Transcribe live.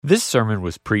This sermon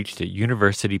was preached at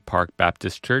University Park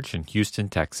Baptist Church in Houston,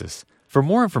 Texas. For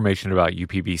more information about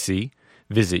UPBC,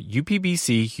 visit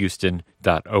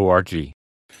upbchouston.org.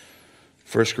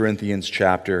 1 Corinthians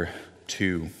chapter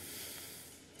 2.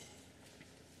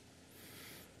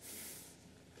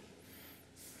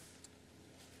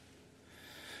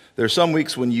 There are some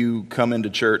weeks when you come into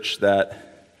church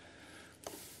that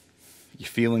you're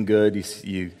feeling good,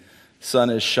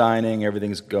 sun is shining,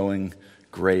 everything's going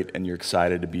great, and you're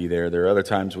excited to be there. There are other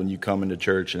times when you come into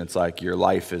church and it's like your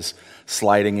life is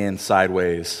sliding in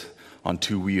sideways on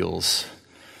two wheels,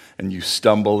 and you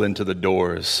stumble into the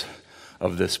doors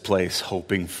of this place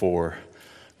hoping for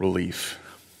relief.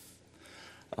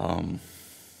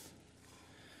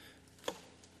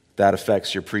 That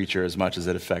affects your preacher as much as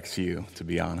it affects you, to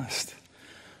be honest.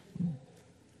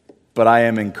 But I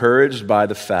am encouraged by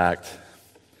the fact,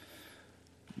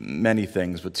 many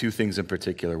things, but two things in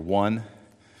particular. One,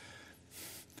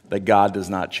 that God does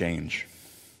not change,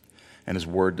 and His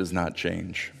Word does not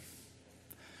change.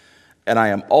 And I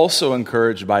am also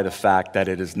encouraged by the fact that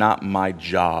it is not my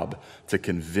job to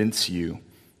convince you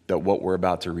that what we're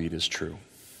about to read is true.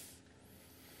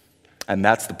 And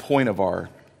that's the point of our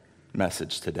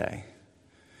message today.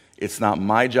 It's not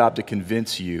my job to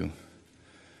convince you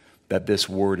that this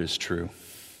word is true,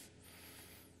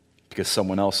 because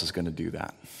someone else is going to do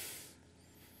that.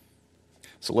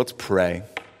 So let's pray,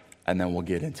 and then we'll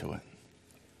get into it.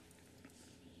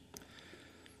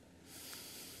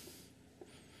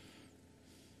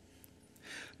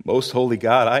 Most holy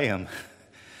God, I am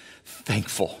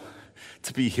thankful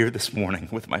to be here this morning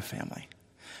with my family.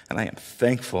 And I am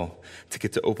thankful to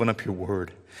get to open up your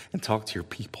word and talk to your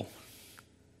people.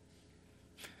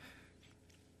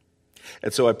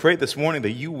 And so I pray this morning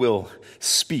that you will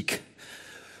speak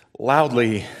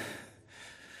loudly,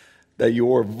 that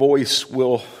your voice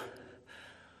will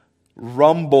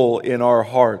rumble in our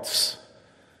hearts,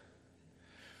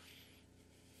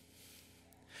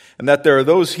 and that there are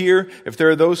those here, if there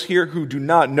are those here who do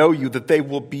not know you, that they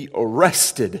will be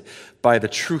arrested by the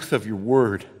truth of your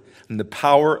word and the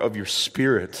power of your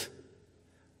Spirit,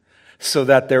 so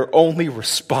that their only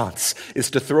response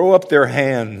is to throw up their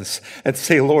hands and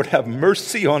say, Lord, have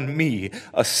mercy on me,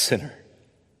 a sinner.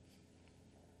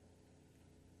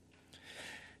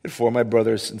 And for my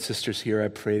brothers and sisters here, I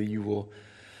pray that you will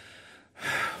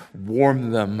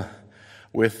warm them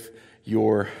with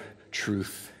your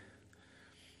truth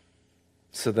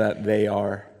so that they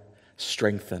are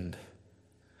strengthened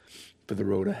for the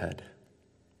road ahead.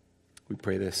 We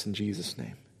pray this in Jesus'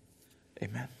 name.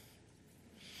 Amen.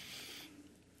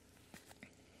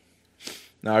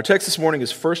 Now, our text this morning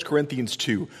is 1 Corinthians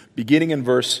 2, beginning in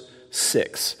verse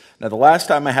 6. Now, the last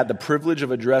time I had the privilege of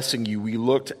addressing you, we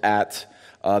looked at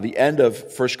the end of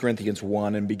 1 Corinthians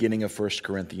 1 and beginning of 1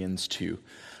 Corinthians 2.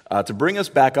 To bring us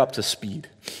back up to speed,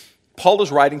 Paul is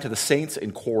writing to the saints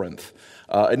in Corinth,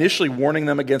 initially warning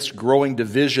them against growing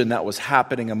division that was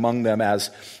happening among them as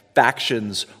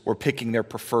factions were picking their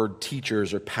preferred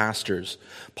teachers or pastors.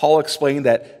 Paul explained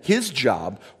that his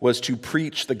job was to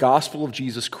preach the gospel of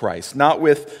Jesus Christ, not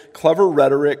with clever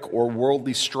rhetoric or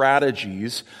worldly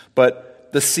strategies, but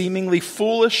the seemingly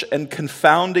foolish and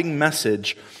confounding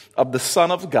message of the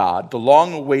Son of God, the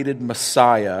long-awaited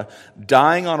Messiah,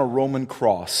 dying on a Roman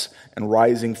cross and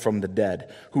rising from the dead,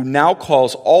 who now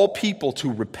calls all people to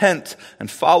repent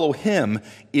and follow Him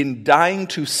in dying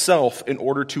to self in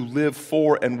order to live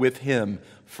for and with Him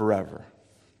forever.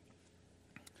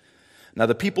 Now,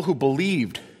 the people who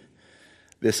believed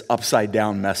this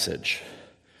upside-down message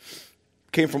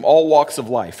came from all walks of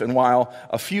life, and while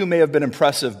a few may have been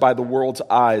impressive by the world's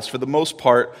eyes, for the most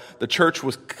part, the church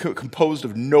was composed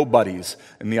of nobodies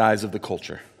in the eyes of the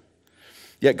culture.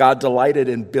 Yet God delighted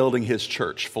in building His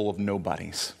church full of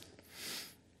nobodies.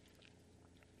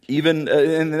 And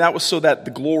that was so that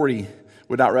the glory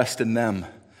would not rest in them,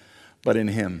 but in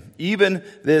Him. Even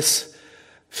this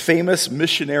famous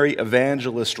missionary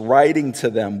evangelist writing to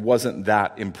them wasn't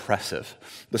that impressive.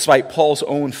 Despite Paul's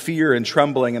own fear and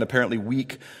trembling and apparently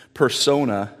weak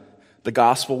persona, the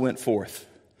gospel went forth.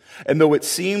 And though it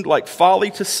seemed like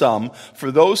folly to some, for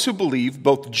those who believe,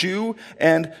 both Jew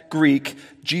and Greek,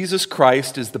 Jesus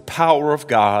Christ is the power of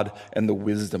God and the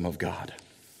wisdom of God.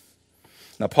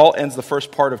 Now, Paul ends the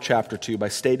first part of chapter 2 by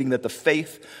stating that the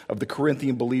faith of the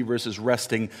Corinthian believers is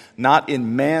resting not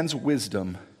in man's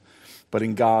wisdom, but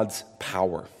in God's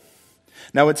power.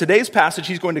 Now, in today's passage,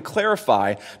 he's going to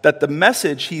clarify that the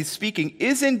message he's speaking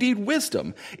is indeed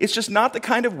wisdom. It's just not the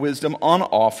kind of wisdom on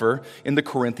offer in the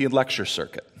Corinthian lecture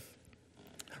circuit.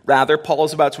 Rather, Paul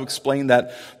is about to explain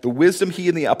that the wisdom he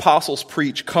and the apostles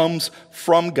preach comes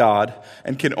from God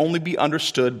and can only be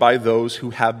understood by those who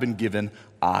have been given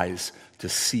eyes to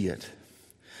see it.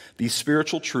 These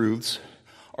spiritual truths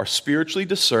are spiritually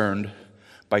discerned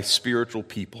by spiritual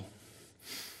people.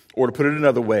 Or to put it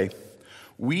another way,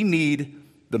 we need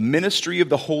the ministry of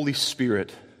the Holy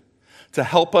Spirit to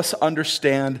help us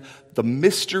understand the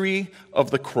mystery of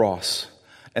the cross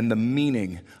and the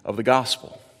meaning of the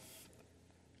gospel.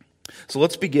 So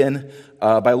let's begin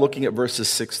by looking at verses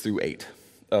 6 through 8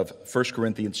 of 1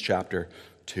 Corinthians chapter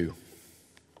 2.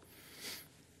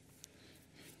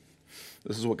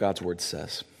 This is what God's word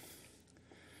says.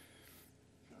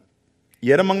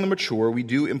 Yet among the mature we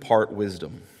do impart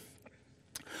wisdom,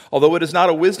 although it is not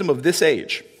a wisdom of this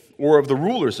age or of the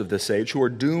rulers of this age who are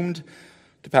doomed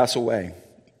to pass away.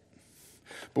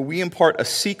 But we impart a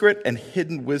secret and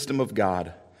hidden wisdom of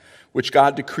God, which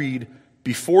God decreed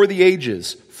before the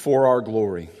ages for our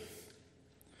glory.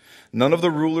 None of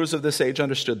the rulers of this age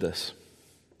understood this.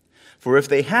 For if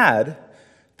they had,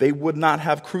 they would not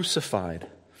have crucified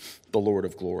the Lord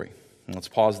of glory. And let's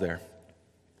pause there.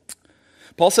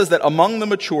 Paul says that among the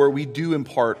mature we do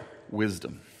impart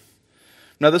wisdom.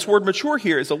 Now this word mature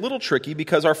here is a little tricky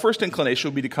because our first inclination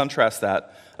would be to contrast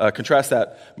that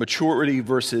maturity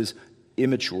versus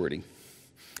immaturity.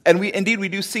 And we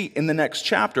do see in the next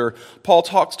chapter, Paul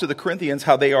talks to the Corinthians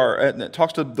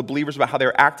talks to the believers about how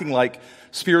they're acting like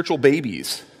spiritual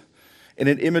babies in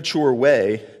an immature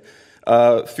way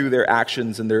through their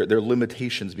actions and their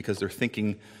limitations because they're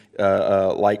thinking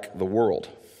like the world.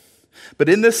 But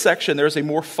in this section, there's a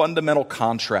more fundamental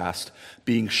contrast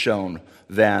being shown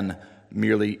than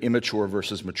merely immature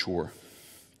versus mature.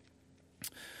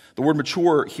 The word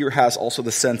mature here has also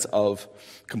the sense of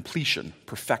completion,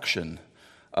 perfection,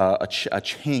 a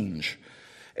change.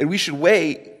 And we should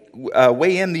weigh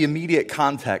in the immediate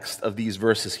context of these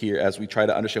verses here as we try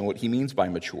to understand what he means by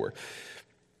mature.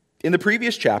 In the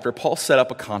previous chapter, Paul set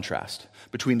up a contrast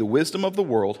between the wisdom of the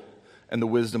world and the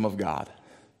wisdom of God.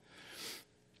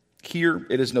 Here,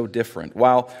 it is no different.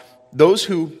 While those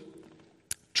who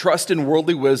trust in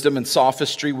worldly wisdom and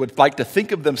sophistry would like to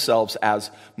think of themselves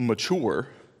as mature,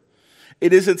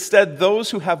 it is instead those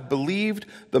who have believed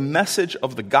the message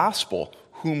of the gospel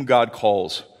whom God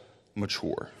calls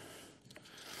mature.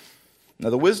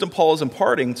 Now, the wisdom Paul is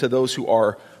imparting to those who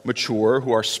are mature,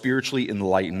 who are spiritually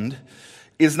enlightened,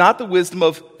 is not the wisdom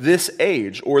of this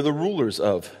age or the rulers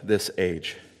of this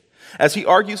age. As he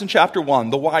argues in chapter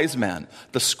 1, the wise man,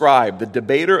 the scribe, the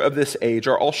debater of this age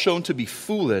are all shown to be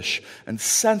foolish and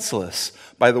senseless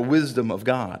by the wisdom of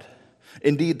God.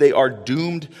 Indeed, they are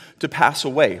doomed to pass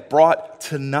away, brought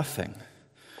to nothing.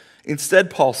 Instead,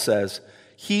 Paul says,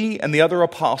 he and the other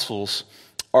apostles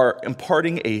are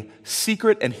imparting a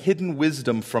secret and hidden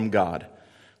wisdom from God,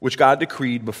 which God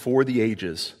decreed before the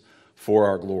ages for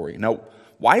our glory. Now,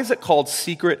 why is it called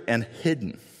secret and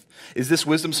hidden? Is this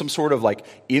wisdom some sort of like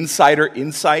insider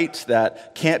insight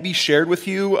that can't be shared with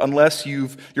you unless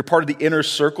you're part of the inner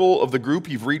circle of the group?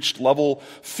 You've reached level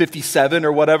 57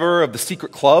 or whatever of the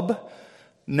secret club?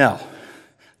 No,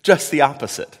 just the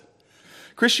opposite.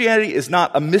 Christianity is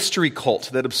not a mystery cult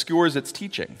that obscures its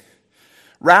teaching.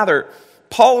 Rather,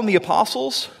 Paul and the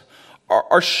apostles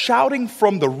are shouting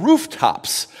from the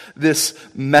rooftops this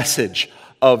message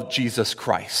of Jesus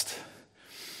Christ.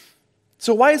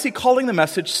 So why is he calling the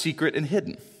message secret and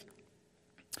hidden?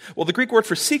 Well, the Greek word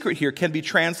for secret here can be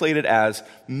translated as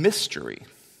mystery.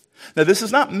 Now, this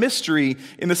is not mystery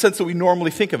in the sense that we normally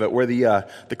think of it, where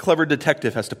the clever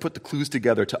detective has to put the clues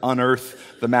together to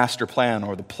unearth the master plan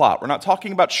or the plot. We're not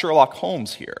talking about Sherlock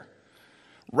Holmes here.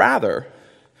 Rather,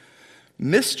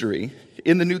 mystery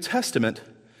in the New Testament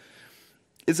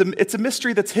it's a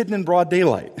mystery that's hidden in broad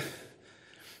daylight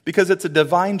because it's a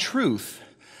divine truth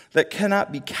that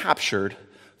cannot be captured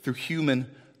through human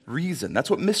reason. That's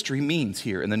what mystery means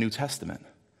here in the New Testament.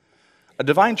 A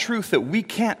divine truth that we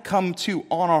can't come to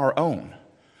on our own,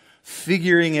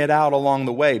 figuring it out along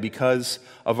the way because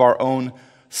of our own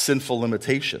sinful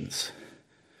limitations.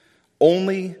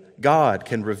 Only God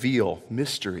can reveal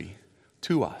mystery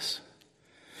to us.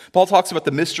 Paul talks about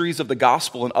the mysteries of the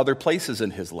gospel in other places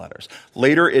in his letters.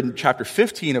 Later in chapter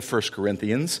 15 of 1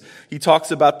 Corinthians, he talks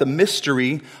about the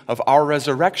mystery of our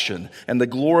resurrection and the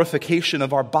glorification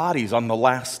of our bodies on the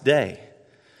last day.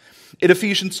 In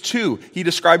Ephesians 2, he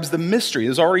describes the mystery, it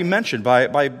was already mentioned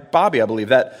by Bobby, I believe,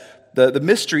 that the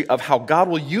mystery of how God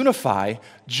will unify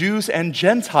Jews and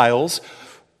Gentiles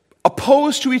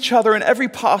opposed to each other in every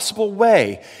possible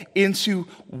way into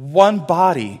one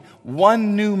body,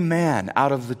 one new man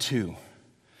out of the two.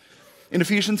 In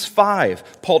Ephesians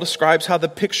 5, Paul describes how the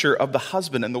picture of the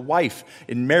husband and the wife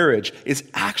in marriage is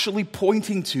actually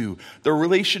pointing to the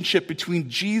relationship between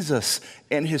Jesus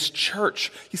and his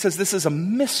church. He says this is a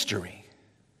mystery.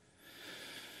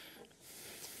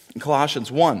 In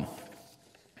Colossians 1,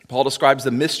 Paul describes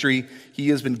the mystery he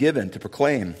has been given to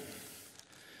proclaim.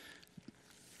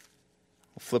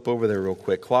 I'll flip over there real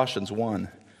quick. Colossians 1,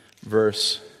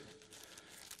 verse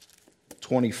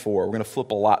 24. We're going to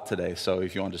flip a lot today, so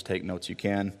if you want to just take notes, you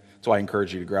can. That's why I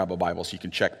encourage you to grab a Bible so you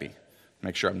can check me.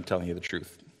 Make sure I'm telling you the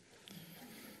truth.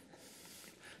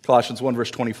 Colossians 1,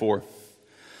 verse 24.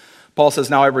 Paul says,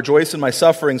 "Now I rejoice in my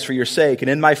sufferings for your sake,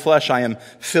 and in my flesh I am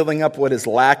filling up what is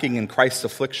lacking in Christ's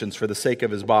afflictions for the sake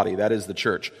of his body," that is the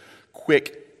church.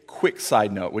 Quick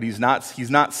side note. What he's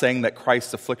not saying that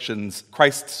Christ's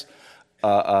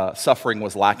suffering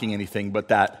was lacking anything, but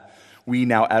that we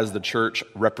now as the church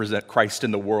represent Christ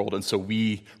in the world, and so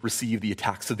we receive the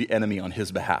attacks of the enemy on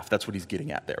his behalf. That's what he's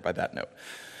getting at there by that note.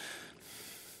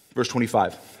 Verse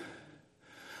 25.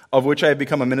 "Of which I have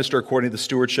become a minister according to the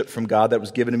stewardship from God that was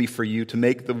given to me for you, to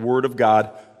make the word of God,"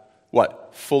 what?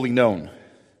 "Fully known."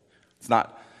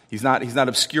 He's not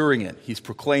obscuring it. He's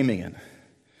proclaiming it.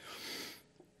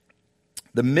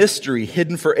 "The mystery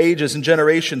hidden for ages and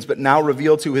generations, but now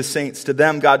revealed to his saints. To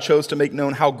them God chose to make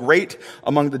known how great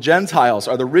among the Gentiles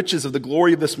are the riches of the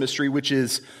glory of this mystery, which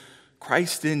is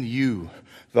Christ in you,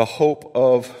 the hope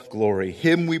of glory.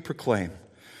 Him we proclaim,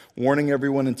 warning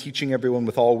everyone and teaching everyone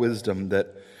with all wisdom,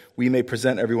 that we may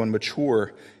present everyone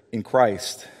mature in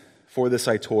Christ. For this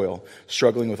I toil,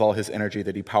 struggling with all his energy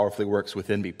that he powerfully works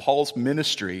within me." Paul's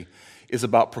ministry is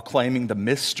about proclaiming the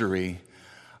mystery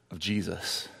of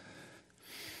Jesus.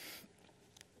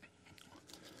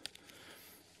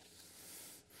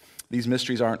 These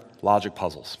mysteries aren't logic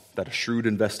puzzles that a shrewd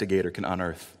investigator can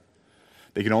unearth.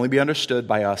 They can only be understood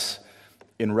by us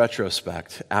in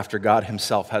retrospect after God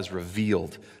himself has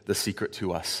revealed the secret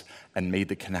to us and made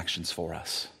the connections for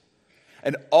us.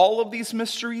 And all of these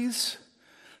mysteries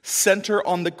center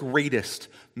on the greatest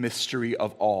mystery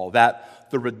of all, that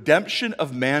the redemption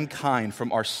of mankind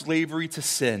from our slavery to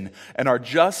sin and our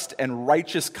just and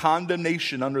righteous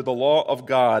condemnation under the law of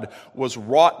God was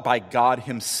wrought by God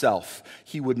himself.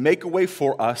 He would make a way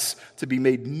for us to be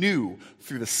made new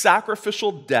through the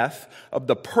sacrificial death of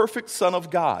the perfect Son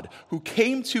of God, who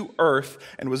came to earth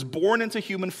and was born into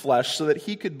human flesh so that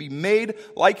he could be made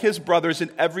like his brothers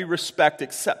in every respect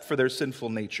except for their sinful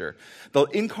nature. The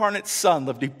incarnate Son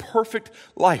lived a perfect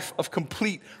life of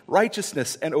complete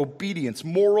righteousness and obedience,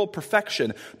 moral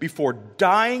perfection, before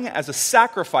dying as a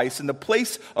sacrifice in the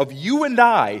place of you and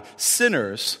I,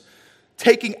 sinners,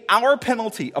 taking our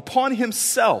penalty upon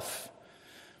himself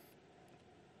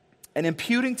and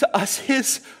imputing to us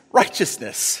his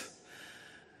righteousness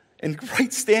and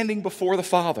right standing before the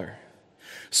Father,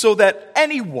 so that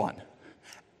anyone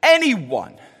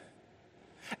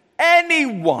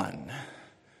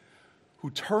who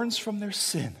turns from their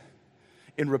sin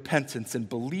in repentance and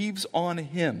believes on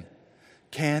him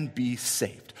can be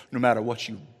saved. No matter what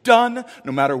you've done,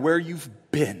 no matter where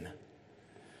you've been,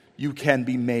 you can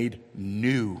be made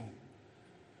new.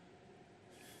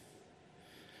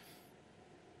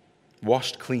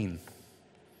 Washed clean.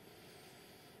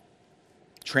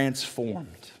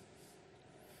 Transformed.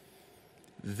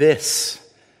 This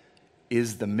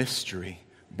is the mystery,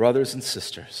 brothers and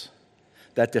sisters,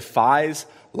 that defies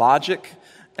logic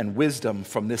and wisdom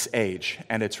from this age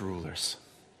and its rulers.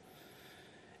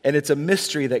 And it's a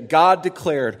mystery that God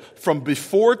declared from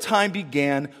before time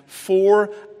began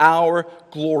for our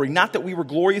glory. Not that we were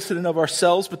glorious in and of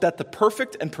ourselves, but that the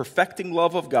perfect and perfecting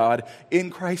love of God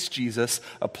in Christ Jesus,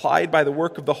 applied by the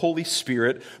work of the Holy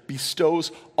Spirit,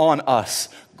 bestows on us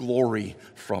glory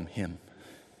from him.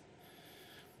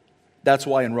 That's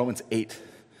why in Romans 8,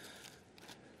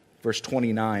 verse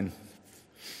 29,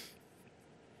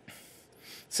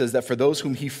 says that for those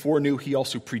whom he foreknew, he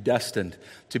also predestined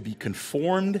to be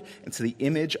conformed into the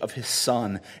image of his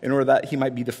Son, in order that he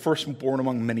might be the firstborn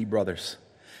among many brothers.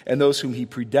 And those whom he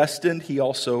predestined, he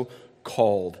also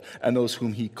called. And those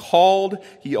whom he called,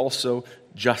 he also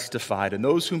justified. And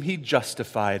those whom he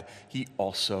justified, he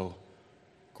also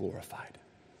glorified.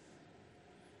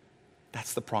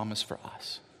 That's the promise for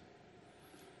us.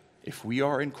 If we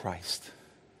are in Christ,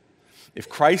 if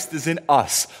Christ is in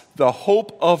us, the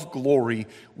hope of glory,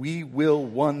 we will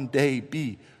one day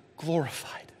be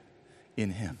glorified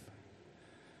in him.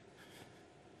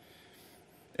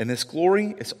 And this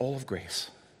glory is all of grace.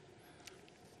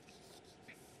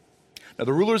 Now,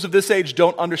 the rulers of this age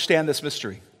don't understand this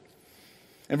mystery.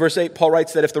 In verse 8, Paul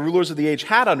writes that if the rulers of the age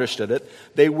had understood it,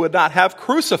 they would not have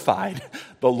crucified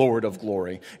the Lord of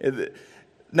glory.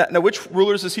 Now, which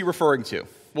rulers is he referring to?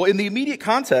 Well, in the immediate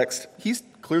context, he's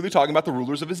clearly talking about the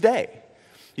rulers of his day.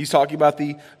 He's talking about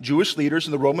the Jewish leaders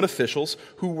and the Roman officials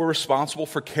who were responsible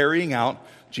for carrying out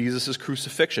Jesus'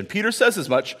 crucifixion. Peter says as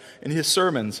much in his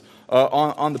sermons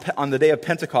on the day of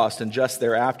Pentecost and just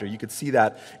thereafter. You could see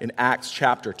that in Acts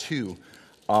chapter 2,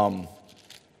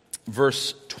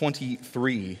 verse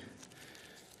 23.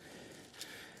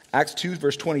 Acts 2,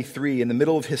 verse 23, in the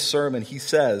middle of his sermon, he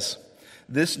says,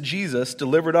 "This Jesus,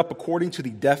 delivered up according to the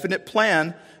definite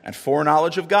plan and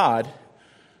foreknowledge of God,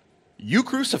 you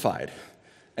crucified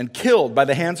and killed by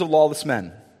the hands of lawless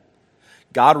men.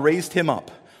 God raised him up,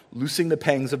 loosing the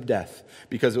pangs of death,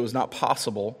 because it was not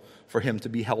possible for him to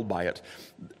be held by it."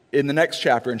 In the next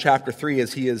chapter, in chapter 3,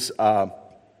 as he is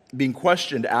being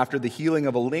questioned after the healing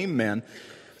of a lame man,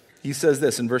 he says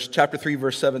this in chapter 3,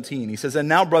 verse 17. He says, "And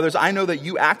now, brothers, I know that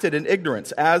you acted in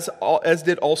ignorance, as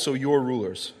did also your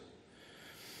rulers.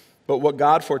 But what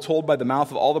God foretold by the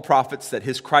mouth of all the prophets that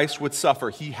his Christ would suffer,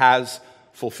 he has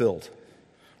fulfilled.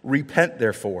 Repent,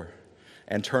 therefore,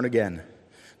 and turn again,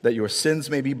 that your sins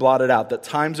may be blotted out, that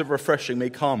times of refreshing may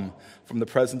come from the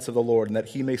presence of the Lord, and that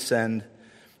he may send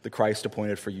the Christ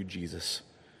appointed for you, Jesus,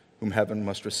 whom heaven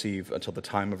must receive until the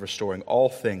time of restoring all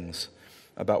things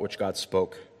about which God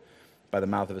spoke by the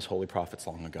mouth of his holy prophets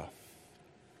long ago."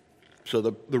 So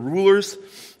the rulers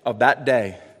of that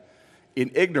day,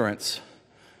 in ignorance,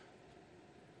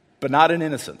 but not in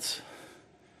innocence,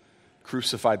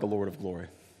 crucified the Lord of glory.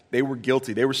 They were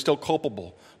guilty. They were still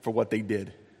culpable for what they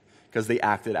did because they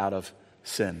acted out of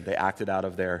sin. They acted out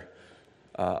of their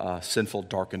sinful,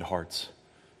 darkened hearts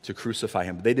to crucify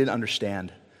him. But they didn't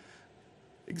understand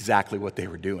exactly what they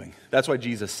were doing. That's why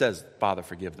Jesus says, "Father,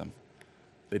 forgive them.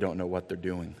 They don't know what they're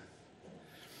doing."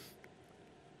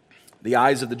 The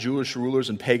eyes of the Jewish rulers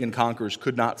and pagan conquerors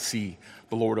could not see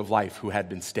the Lord of life who had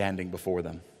been standing before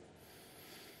them.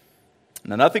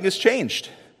 Now, nothing has changed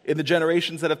in the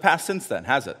generations that have passed since then,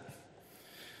 has it?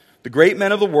 The great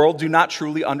men of the world do not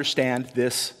truly understand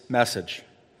this message.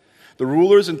 The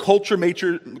rulers and culture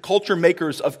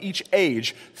makers of each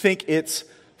age think it's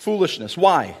foolishness.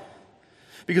 Why?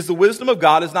 Because the wisdom of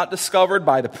God is not discovered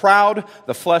by the proud,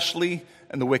 the fleshly,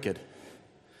 and the wicked.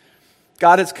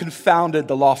 God has confounded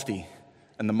the lofty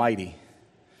and the mighty.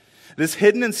 This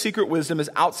hidden and secret wisdom is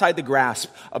outside the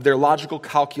grasp of their logical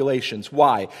calculations.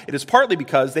 Why? It is partly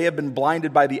because they have been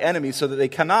blinded by the enemy so that they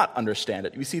cannot understand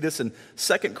it. We see this in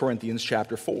 2 Corinthians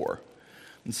chapter 4.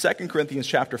 In 2 Corinthians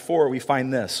chapter 4, we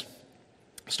find this,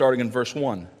 starting in verse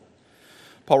 1.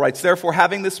 Paul writes, "Therefore,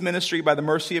 having this ministry by the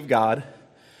mercy of God,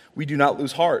 we do not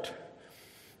lose heart.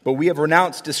 But we have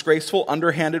renounced disgraceful,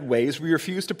 underhanded ways. We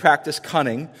refuse to practice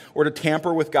cunning or to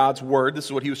tamper with God's word." This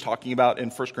is what he was talking about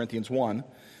in 1 Corinthians 1.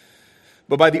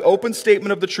 "But by the open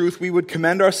statement of the truth, we would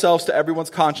commend ourselves to everyone's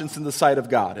conscience in the sight of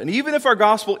God. And even if our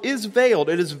gospel is veiled,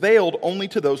 it is veiled only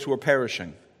to those who are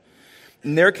perishing.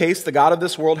 In their case, the God of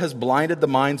this world has blinded the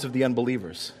minds of the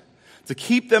unbelievers, to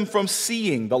keep them from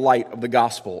seeing the light of the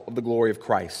gospel of the glory of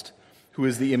Christ, who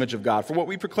is the image of God. For what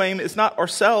we proclaim is not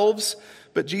ourselves,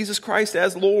 but Jesus Christ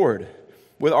as Lord,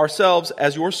 with ourselves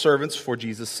as your servants for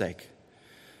Jesus' sake.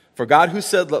 For God, who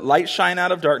said, 'Let light shine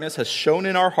out of darkness,' has shone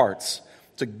in our hearts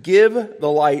to give the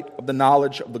light of the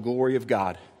knowledge of the glory of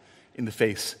God in the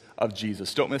face of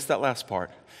Jesus." Don't miss that last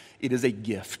part. It is a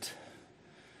gift.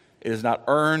 It is not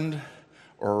earned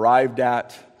or arrived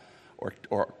at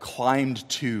or climbed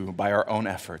to by our own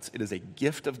efforts. It is a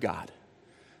gift of God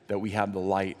that we have the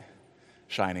light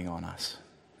shining on us.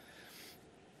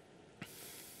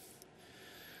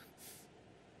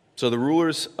 So the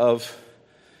rulers of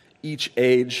each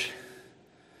age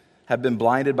have been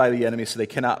blinded by the enemy so they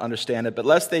cannot understand it. But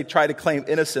lest they try to claim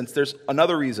innocence, there's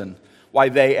another reason why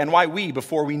they and why we,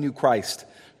 before we knew Christ,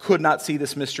 could not see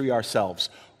this mystery ourselves.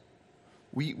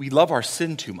 We love our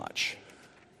sin too much.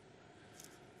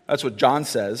 That's what John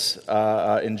says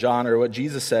in John, or what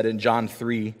Jesus said in John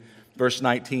 3, verse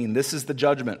 19. "This is the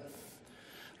judgment.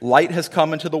 Light has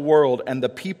come into the world, and the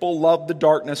people loved the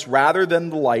darkness rather than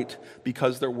the light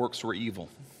because their works were evil.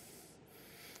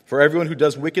 For everyone who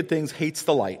does wicked things hates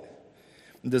the light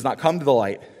and does not come to the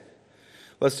light,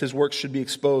 lest his works should be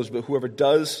exposed. But whoever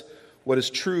does what is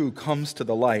true comes to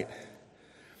the light,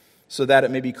 so that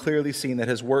it may be clearly seen that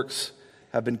his works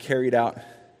have been carried out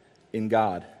in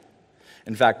God."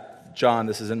 In fact, John,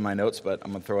 this is in my notes, but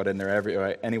I'm going to throw it in there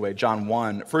anyway. 1 John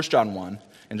 1,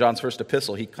 in John's first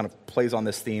epistle, he kind of plays on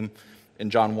this theme in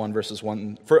John 1, verses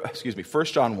 1,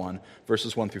 1 John 1,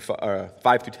 verses 1 through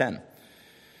 5 through 10.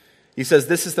 He says,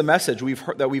 "This is the message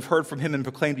that we've heard from him and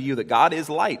proclaimed to you, that God is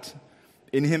light.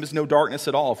 In him is no darkness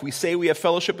at all. If we say we have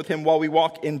fellowship with him while we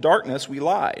walk in darkness, we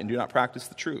lie and do not practice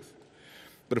the truth.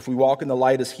 But if we walk in the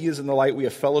light as he is in the light, we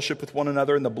have fellowship with one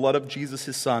another, and the blood of Jesus,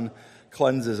 his Son,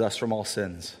 cleanses us from all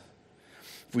sins.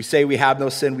 If we say we have no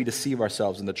sin, we deceive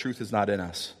ourselves, and the truth is not in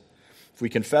us. If we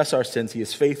confess our sins, he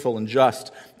is faithful and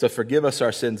just to forgive us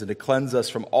our sins and to cleanse us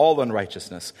from all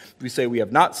unrighteousness. If we say we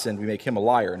have not sinned, we make him a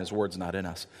liar, and his word's not in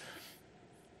us.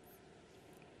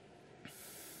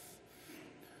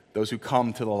 Those who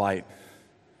come to the light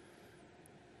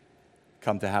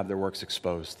come to have their works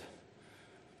exposed,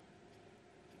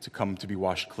 to come to be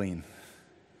washed clean.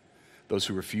 Those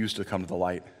who refuse to come to the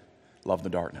light love the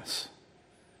darkness,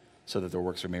 so that their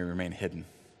works may remain hidden,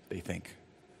 they think.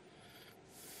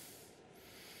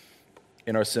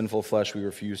 In our sinful flesh, we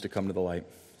refuse to come to the light,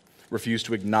 refuse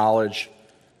to acknowledge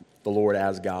the Lord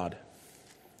as God.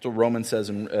 So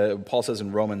Paul says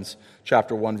in Romans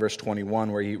chapter 1, verse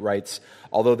 21, where he writes,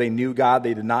 although they knew God,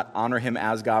 they did not honor him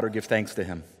as God or give thanks to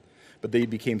him, but they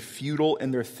became futile in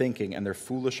their thinking, and their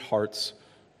foolish hearts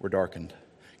were darkened.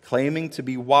 Claiming to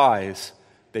be wise,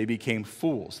 they became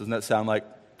fools. Doesn't that sound like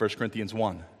 1 Corinthians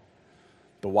 1?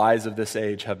 The wise of this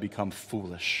age have become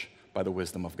foolish by the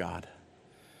wisdom of God.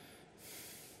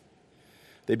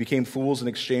 They became fools and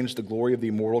exchanged the glory of the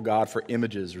immortal God for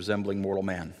images resembling mortal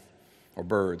man, or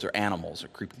birds, or animals, or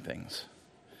creeping things.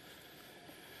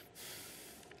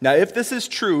 Now, if this is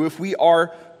true, if we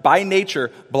are by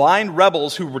nature blind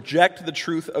rebels who reject the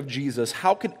truth of Jesus,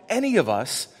 how can any of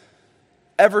us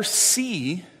ever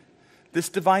see this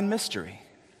divine mystery?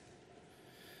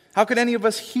 How can any of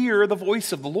us hear the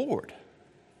voice of the Lord?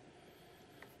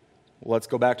 Well, let's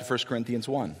go back to 1 Corinthians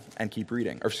 1 and keep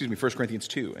reading. 1 Corinthians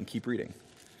 2 and keep reading.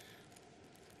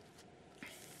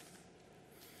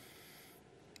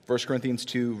 1 Corinthians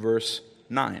 2, verse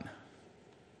 9.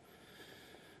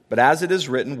 But as it is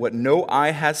written, what no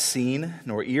eye has seen,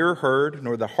 nor ear heard,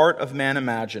 nor the heart of man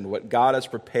imagined, what God has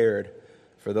prepared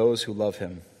for those who love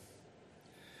him.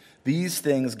 These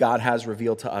things God has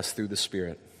revealed to us through the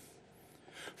Spirit.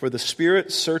 For the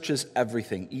Spirit searches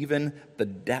everything, even the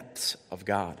depths of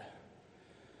God.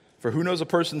 For who knows a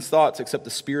person's thoughts except the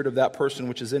spirit of that person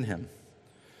which is in him?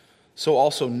 So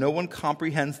also no one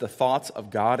comprehends the thoughts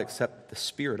of God except the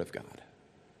Spirit of God.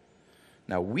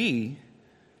 Now we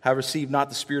have received not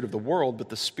the spirit of the world, but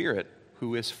the Spirit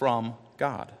who is from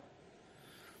God,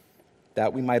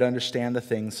 that we might understand the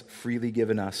things freely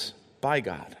given us by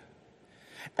God.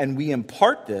 And we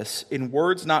impart this in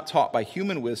words not taught by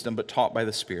human wisdom, but taught by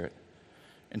the Spirit,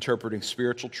 interpreting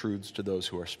spiritual truths to those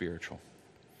who are spiritual.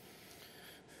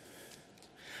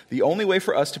 The only way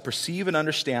for us to perceive and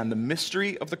understand the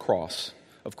mystery of the cross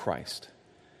of Christ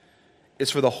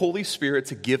is for the Holy Spirit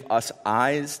to give us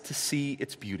eyes to see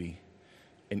its beauty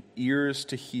and ears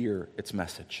to hear its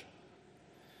message.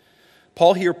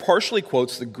 Paul here partially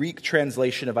quotes the Greek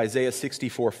translation of Isaiah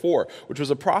 64:4, which was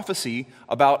a prophecy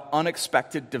about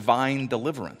unexpected divine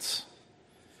deliverance.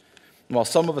 While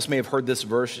some of us may have heard this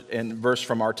verse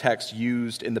from our text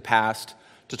used in the past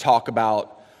to talk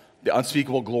about the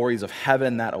unspeakable glories of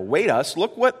heaven that await us,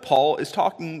 look what Paul is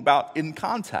talking about in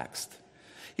context.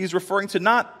 He's referring to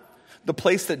not the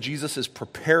place that Jesus is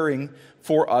preparing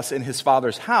for us in his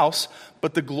Father's house,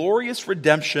 but the glorious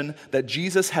redemption that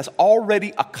Jesus has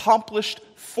already accomplished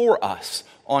for us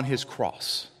on his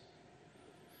cross.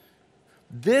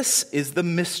 This is the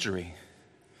mystery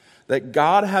that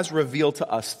God has revealed to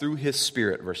us through his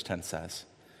Spirit, verse 10 says.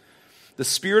 The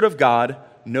Spirit of God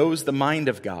knows the mind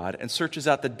of God and searches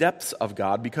out the depths of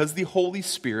God, because the Holy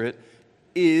Spirit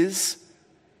is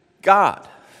God.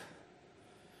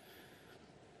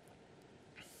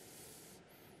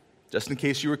 Just in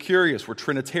case you were curious, we're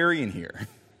Trinitarian here.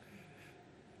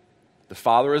 The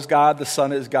Father is God, the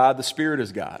Son is God, the Spirit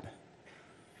is God.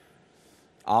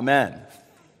 Amen.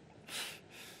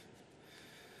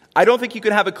 I don't think you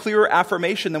can have a clearer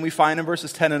affirmation than we find in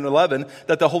verses 10 and 11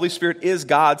 that the Holy Spirit is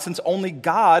God, since only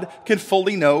God can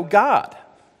fully know God.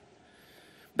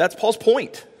 That's Paul's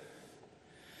point.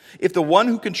 If the one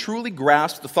who can truly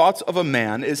grasp the thoughts of a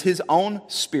man is his own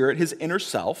spirit, his inner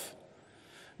self,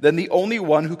 then the only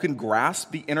one who can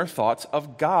grasp the inner thoughts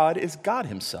of God is God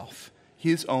himself,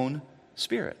 his own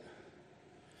Spirit.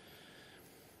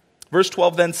 Verse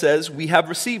 12 then says, we have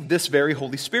received this very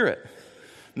Holy Spirit,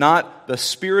 not the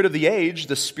spirit of the age,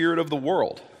 the spirit of the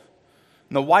world.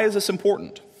 Now, why is this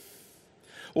important?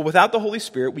 Well, without the Holy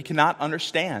Spirit, we cannot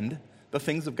understand the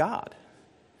things of God.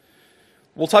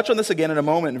 We'll touch on this again in a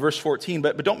moment in verse 14,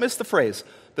 but don't miss the phrase,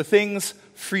 the things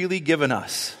freely given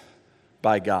us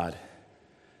by God.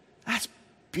 That's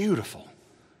beautiful.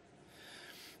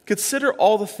 Consider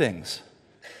all the things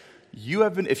you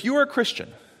have been, if you are a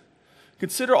Christian,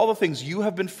 consider all the things you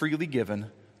have been freely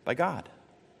given by God.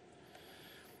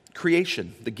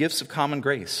 creation, the gifts of common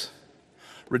grace,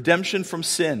 redemption from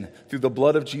sin through the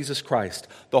blood of Jesus Christ,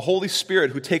 the Holy Spirit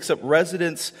who takes up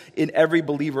residence in every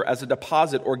believer as a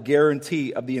deposit or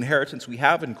guarantee of the inheritance we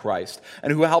have in Christ,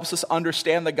 and who helps us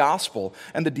understand the gospel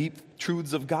and the deep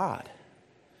truths of God.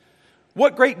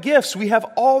 What great gifts we have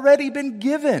already been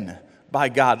given by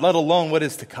God, let alone what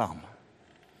is to come.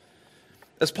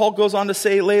 As Paul goes on to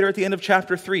say later at the end of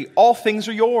chapter 3, all things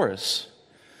are yours.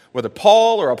 Whether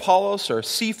Paul or Apollos or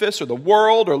Cephas or the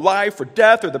world or life or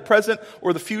death or the present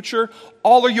or the future,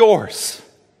 all are yours.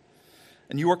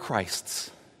 And you are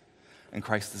Christ's, and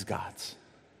Christ is God's.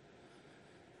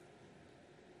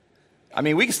 I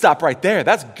mean, we can stop right there.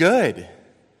 That's good.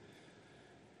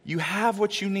 You have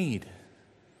what you need.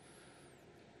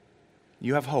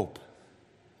 You have hope.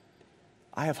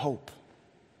 I have hope.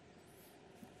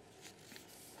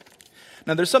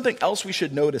 Now, there's something else we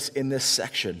should notice in this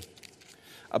section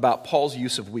about Paul's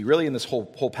use of we, really in this whole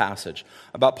passage,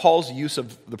 about Paul's use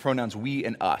of the pronouns we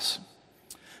and us.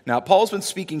 Now, Paul's been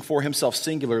speaking for himself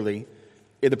singularly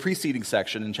in the preceding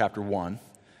section in chapter 1,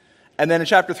 and then in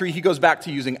chapter 3, he goes back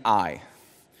to using I.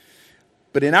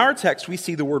 But in our text, we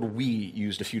see the word we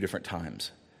used a few different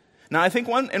times. Now, I think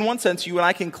in one sense, you and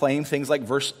I can claim things like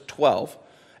verse 12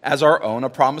 as our own, a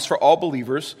promise for all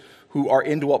believers who are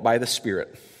indwelt by the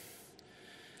Spirit.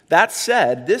 That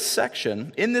said, in this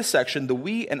section, the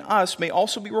we and us may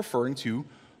also be referring to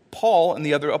Paul and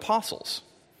the other apostles.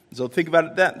 So think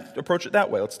about it approach it that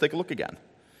way. Let's take a look again.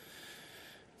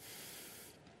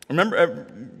 Remember,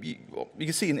 you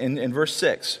can see in verse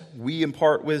 6, we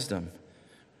impart wisdom.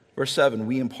 Verse 7,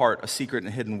 we impart a secret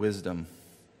and hidden wisdom.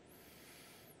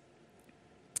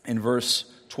 In verse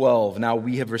 12, now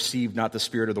we have received not the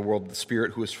spirit of the world, but the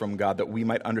Spirit who is from God, that we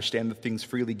might understand the things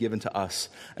freely given to us,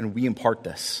 and we impart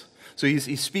this. So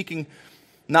he's speaking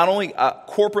not only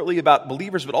corporately about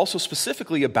believers, but also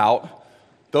specifically about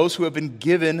those who have been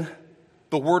given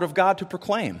the word of God to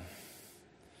proclaim.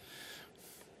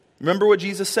 Remember what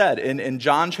Jesus said in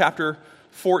John chapter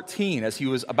 14, as he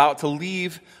was about to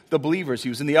leave the believers. He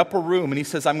was in the upper room, and he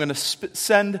says, I'm going to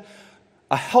send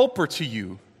a helper to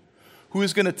you, who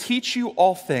is going to teach you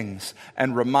all things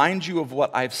and remind you of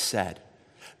what I've said.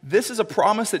 This is a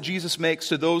promise that Jesus makes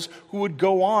to those who would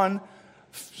go on,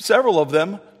 several of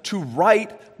them, to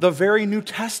write the very New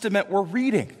Testament we're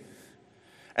reading.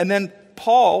 And then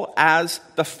Paul, as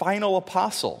the final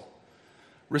apostle,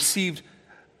 received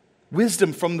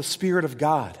wisdom from the Spirit of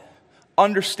God,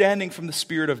 understanding from the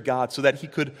Spirit of God, so that he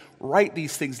could write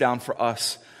these things down for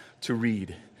us to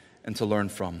read and to learn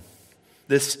from.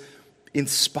 This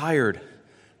inspired,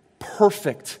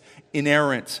 perfect,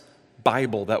 inerrant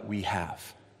Bible that we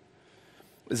have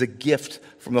is a gift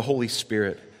from the Holy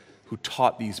Spirit who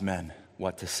taught these men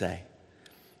what to say.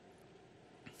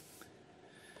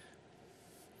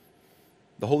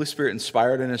 The Holy Spirit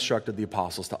inspired and instructed the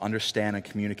apostles to understand and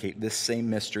communicate this same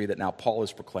mystery that now Paul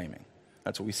is proclaiming.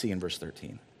 That's what we see in verse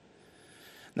 13.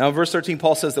 Now in verse 13,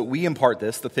 Paul says that we impart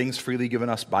this, the things freely given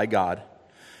us by God,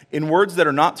 in words that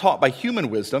are not taught by human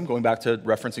wisdom, going back to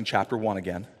referencing chapter 1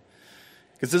 again,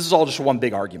 because this is all just one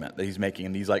big argument that he's making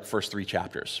in these first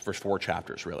 4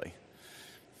 chapters, really.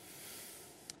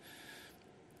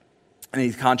 And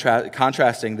he's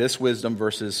contrasting this wisdom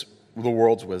versus the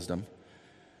world's wisdom.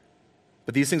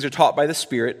 But these things are taught by the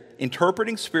Spirit,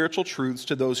 interpreting spiritual truths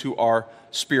to those who are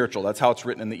spiritual. That's how it's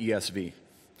written in the ESV.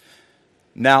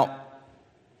 Now,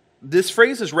 this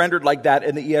phrase is rendered like that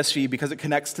in the ESV because it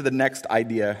connects to the next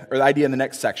idea, or the idea in the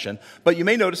next section. But you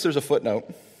may notice there's a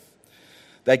footnote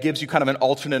that gives you kind of an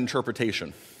alternate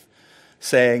interpretation,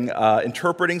 saying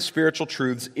interpreting spiritual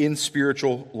truths in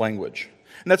spiritual language.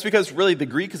 And that's because really the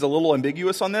Greek is a little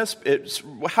ambiguous on this.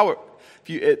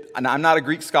 And I'm not a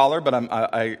Greek scholar, but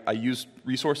I use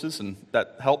resources, and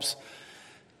that helps.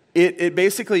 It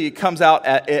basically comes out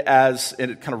as, and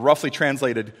it kind of roughly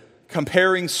translated,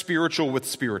 comparing spiritual with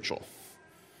spiritual.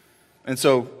 And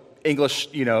so English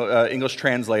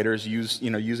translators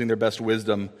using their best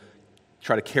wisdom,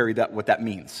 try to carry what that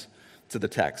means to the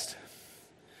text.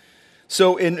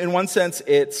 So in one sense,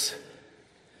 it's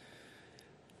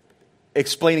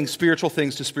explaining spiritual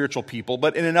things to spiritual people,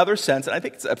 but in another sense, and I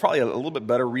think it's probably a little bit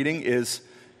better reading, is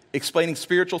explaining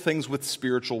spiritual things with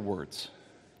spiritual words.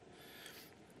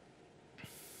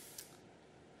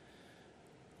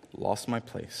 Lost my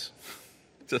place.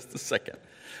 Just a second.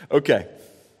 Okay.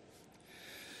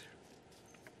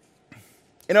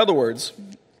 In other words,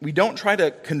 we don't try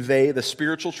to convey the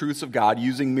spiritual truths of God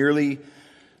using merely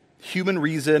human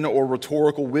reason or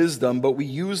rhetorical wisdom, but we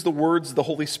use the words the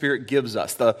Holy Spirit gives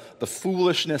us, the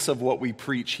foolishness of what we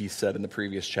preach, he said in the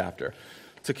previous chapter,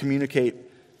 to communicate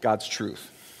God's truth.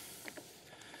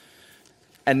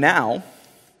 And now,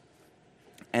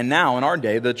 in our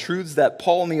day, the truths that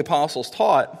Paul and the apostles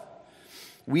taught,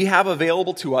 we have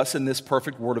available to us in this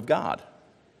perfect Word of God.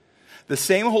 The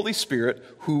same Holy Spirit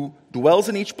who dwells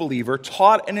in each believer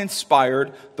taught and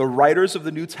inspired the writers of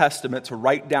the New Testament to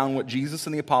write down what Jesus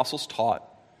and the apostles taught.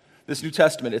 This New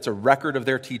Testament, it's a record of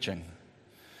their teaching.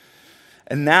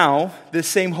 And now, this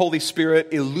same Holy Spirit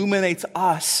illuminates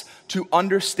us to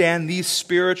understand these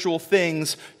spiritual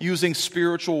things using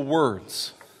spiritual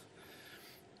words,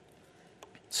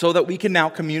 so that we can now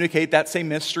communicate that same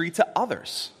mystery to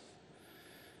others.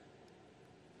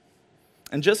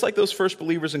 And just like those first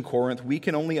believers in Corinth, we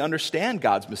can only understand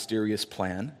God's mysterious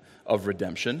plan of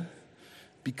redemption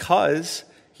because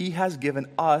He has given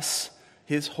us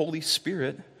His Holy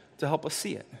Spirit to help us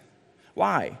see it.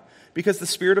 Why? Because the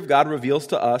Spirit of God reveals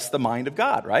to us the mind of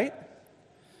God, right?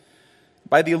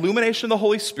 By the illumination of the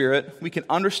Holy Spirit, we can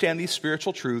understand these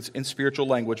spiritual truths in spiritual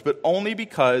language, but only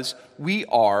because we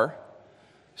are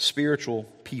spiritual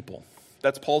people.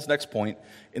 That's Paul's next point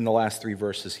in the last three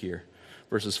verses here,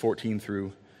 verses 14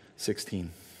 through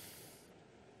 16.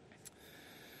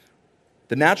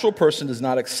 The natural person does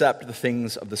not accept the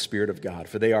things of the Spirit of God,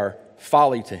 for they are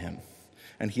folly to him,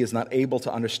 and he is not able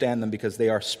to understand them because they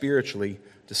are spiritually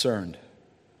discerned.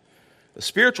 The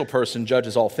spiritual person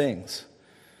judges all things,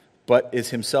 but is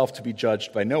himself to be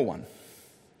judged by no one.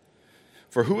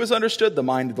 For who has understood the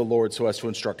mind of the Lord so as to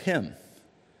instruct him?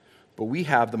 But we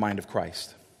have the mind of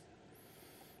Christ.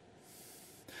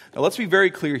 Now let's be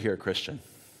very clear here, Christian.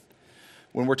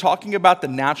 When we're talking about the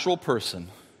natural person,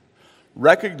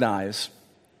 recognize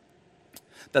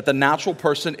that the natural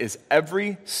person is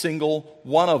every single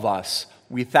one of us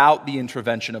without the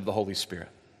intervention of the Holy Spirit.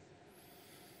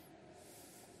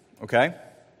 Okay?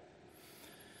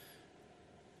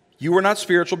 You are not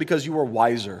spiritual because you are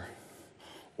wiser,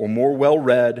 or more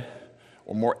well-read,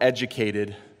 or more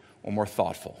educated, or more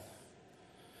thoughtful.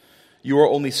 You are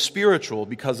only spiritual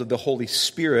because of the Holy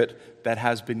Spirit that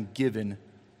has been given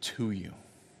to you.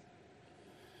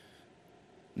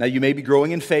 Now, you may be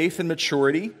growing in faith and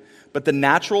maturity, but the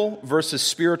natural versus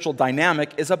spiritual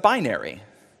dynamic is a binary,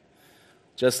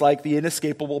 just like the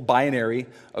inescapable binary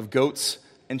of goats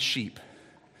and sheep,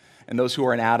 and those who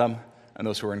are in Adam and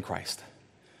those who are in Christ.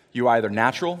 You're either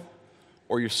natural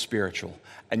or you're spiritual.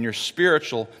 And you're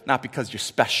spiritual not because you're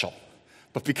special,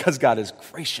 but because God is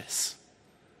gracious.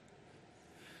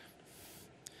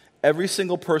 Every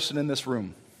single person in this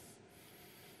room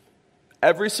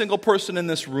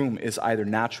is either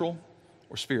natural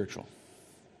or spiritual.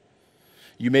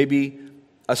 You may be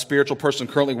a spiritual person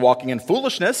currently walking in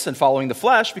foolishness and following the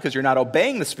flesh because you're not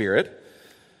obeying the Spirit.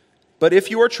 But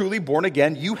if you are truly born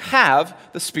again, you have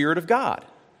the Spirit of God.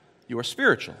 You are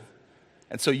spiritual.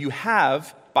 And so you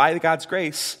have, by God's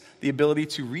grace, the ability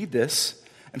to read this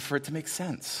and for it to make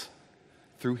sense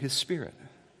through His Spirit.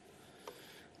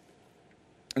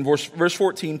 In verse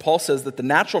 14, Paul says that the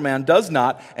natural man does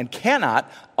not and cannot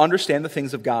understand the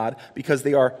things of God because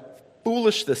they are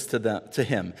foolishness to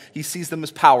him. He sees them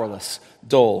as powerless,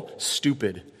 dull,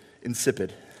 stupid,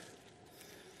 insipid.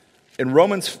 In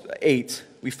Romans 8,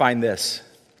 we find this.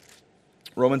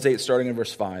 Romans 8, starting in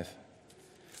verse 5.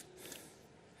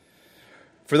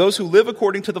 For those who live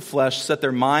according to the flesh set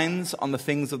their minds on the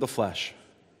things of the flesh.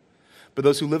 But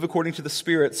those who live according to the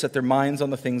Spirit set their minds on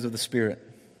the things of the Spirit.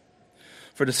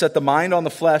 For to set the mind on the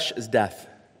flesh is death,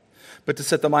 but to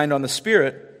set the mind on the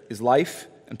Spirit is life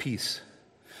and peace.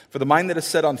 For the mind that is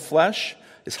set on flesh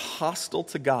is hostile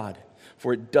to God,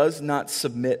 for it does not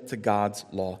submit to God's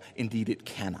law. Indeed, it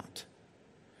cannot.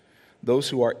 Those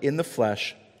who are in the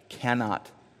flesh cannot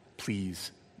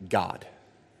please God.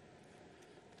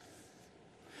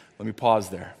 Let me pause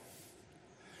there.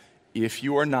 If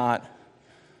you are not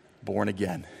born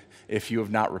again, if you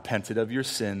have not repented of your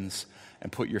sins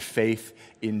and put your faith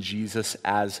in Jesus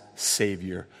as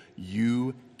Savior,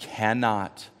 you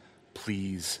cannot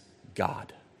please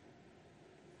God.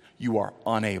 You are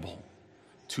unable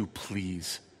to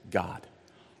please God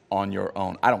on your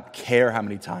own. I don't care how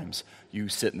many times you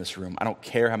sit in this room. I don't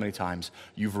care how many times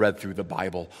you've read through the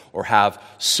Bible or have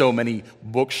so many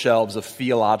bookshelves of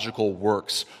theological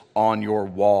works on your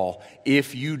wall.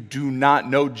 If you do not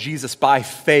know Jesus by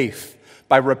faith,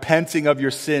 by repenting of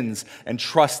your sins and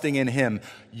trusting in Him,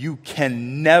 you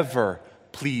can never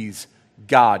please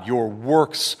God. Your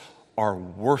works are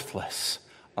worthless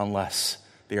unless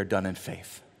they are done in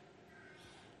faith.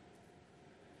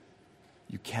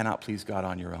 You cannot please God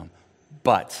on your own.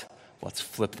 But let's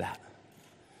flip that.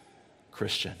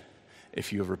 Christian,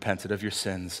 if you have repented of your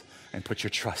sins and put your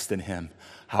trust in him.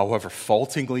 However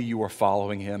faultingly you are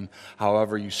following him,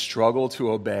 however you struggle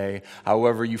to obey,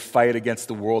 however you fight against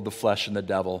the world, the flesh, and the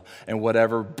devil, and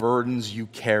whatever burdens you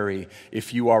carry,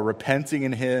 if you are repenting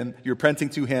in him, you're repenting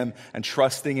to him and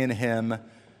trusting in him,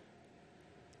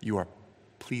 you are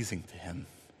pleasing to him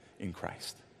in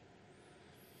Christ.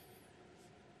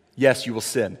 Yes, you will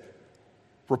sin.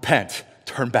 Repent.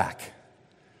 Turn back.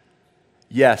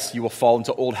 Yes, you will fall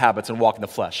into old habits and walk in the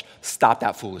flesh. Stop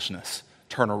that foolishness.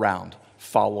 Turn around.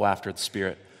 Follow after the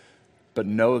Spirit. But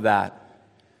know that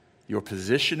your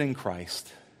position in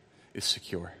Christ is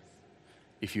secure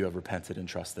if you have repented and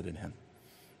trusted in him.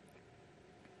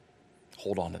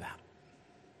 Hold on to that.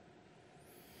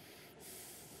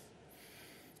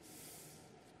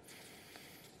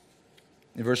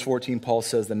 In verse 14, Paul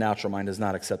says the natural mind does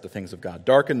not accept the things of God.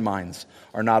 Darkened minds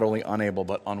are not only unable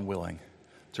but unwilling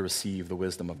to receive the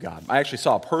wisdom of God. I actually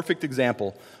saw a perfect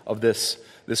example of this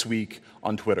week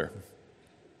on Twitter.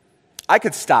 I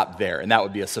could stop there, and that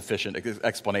would be a sufficient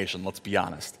explanation, let's be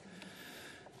honest.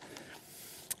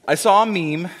 I saw a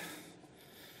meme,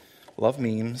 love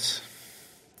memes,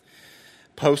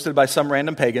 posted by some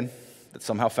random pagan that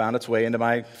somehow found its way into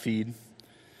my feed.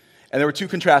 And there were two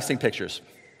contrasting pictures.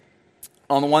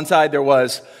 On the one side, there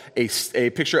was a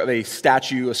picture of a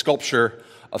statue, a sculpture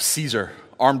of Caesar,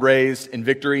 armed raised in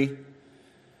victory.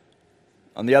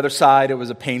 On the other side, it was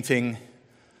a painting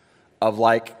of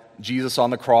like Jesus on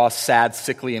the cross, sad,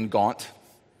 sickly, and gaunt.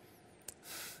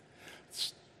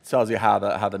 It tells you how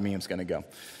the meme's going to go.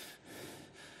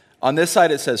 On this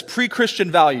side, it says, pre-Christian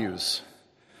values,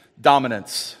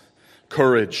 dominance,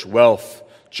 courage, wealth,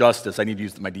 justice. I need to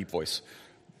use my deep voice.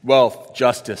 Wealth,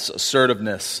 justice,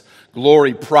 assertiveness,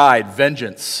 glory, pride,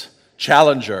 vengeance,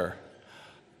 challenger,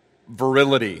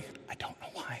 virility. I don't know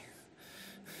why.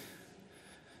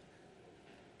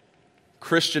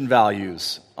 Christian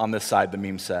values on this side, the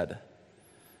meme said.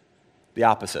 The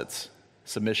opposites: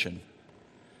 submission,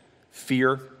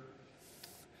 fear,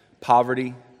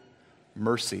 poverty,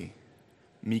 mercy,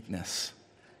 meekness,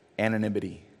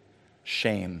 anonymity,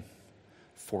 shame,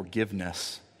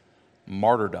 forgiveness,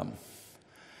 martyrdom,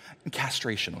 and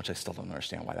castration, which I still don't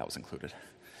understand why that was included.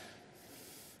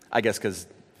 I guess because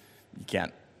you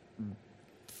can't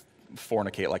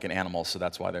fornicate like an animal, so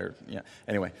that's why they're,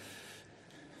 Anyway,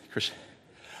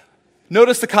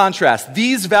 notice the contrast.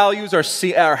 These values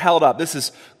are held up. This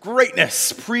is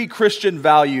greatness, pre-Christian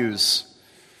values.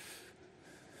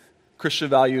 Christian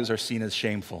values are seen as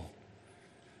shameful.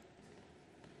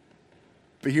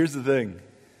 But here's the thing.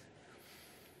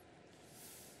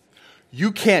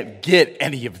 You can't get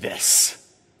any of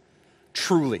this,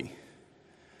 truly,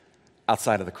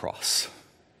 outside of the cross.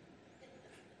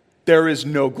 There is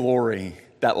no glory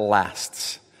that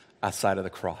lasts outside of the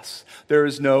cross. There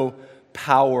is no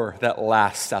power that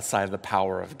lasts outside of the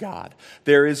power of God.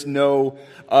 There is no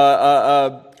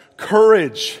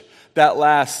courage that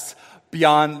lasts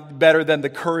better than the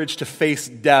courage to face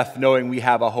death, knowing we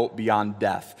have a hope beyond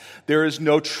death. There is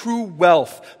no true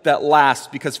wealth that lasts,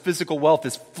 because physical wealth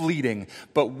is fleeting,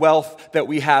 but wealth that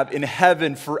we have in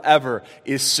heaven forever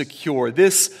is secure.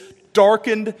 This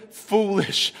darkened,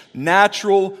 foolish,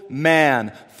 natural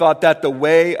man thought that the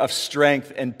way of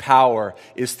strength and power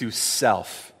is through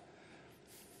self,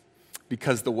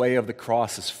 because the way of the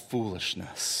cross is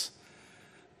foolishness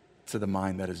to the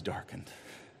mind that is darkened.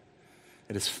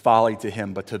 It is folly to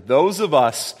him, but to those of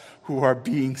us who are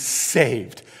being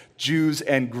saved, Jews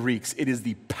and Greeks, it is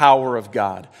the power of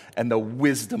God and the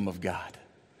wisdom of God.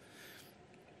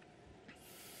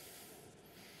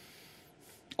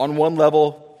 On one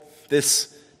level,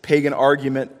 this pagan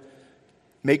argument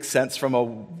makes sense from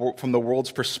the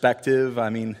world's perspective. I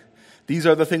mean, these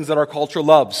are the things that our culture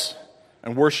loves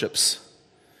and worships.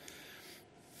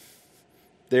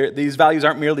 These values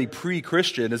aren't merely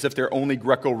pre-Christian, as if they're only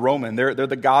Greco-Roman. They're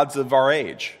the gods of our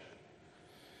age.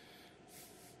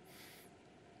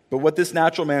 But what this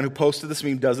natural man who posted this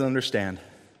meme doesn't understand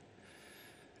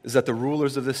is that the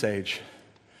rulers of this age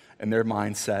and their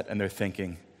mindset and their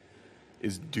thinking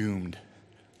is doomed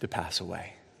to pass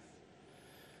away.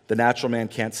 The natural man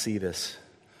can't see this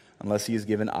unless he is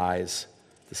given eyes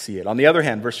to see it. On the other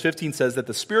hand, verse 15 says that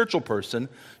the spiritual person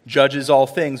judges all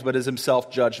things, but is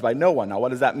himself judged by no one. Now, what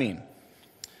does that mean?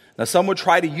 Now, some would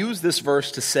try to use this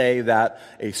verse to say that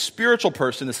a spiritual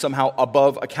person is somehow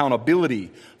above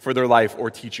accountability for their life or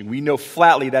teaching. We know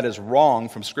flatly that is wrong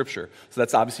from Scripture. So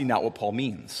that's obviously not what Paul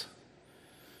means.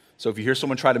 So if you hear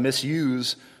someone try to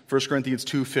misuse 1 Corinthians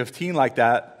 2:15 like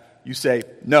that, you say,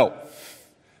 no,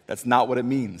 that's not what it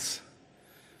means.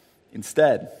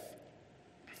 Instead,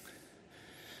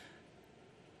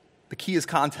 the key is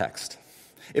context.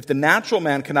 If the natural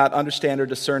man cannot understand or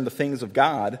discern the things of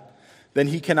God, then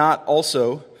he cannot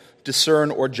also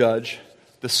discern or judge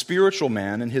the spiritual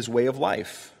man and his way of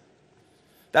life.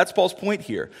 That's Paul's point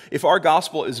here. If our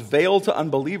gospel is veiled to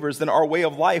unbelievers, then our way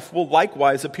of life will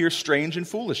likewise appear strange and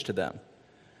foolish to them.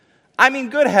 I mean,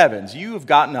 good heavens, you have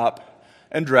gotten up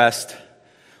and dressed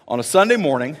on a Sunday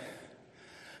morning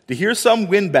to hear some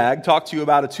windbag talk to you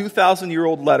about a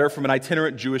 2,000-year-old letter from an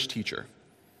itinerant Jewish teacher.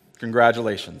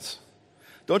 Congratulations.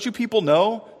 Don't you people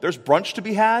know there's brunch to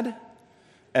be had?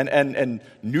 And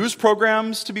news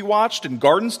programs to be watched and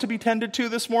gardens to be tended to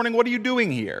this morning? What are you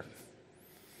doing here?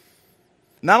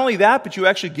 Not only that, but you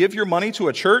actually give your money to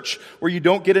a church where you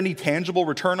don't get any tangible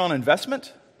return on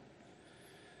investment?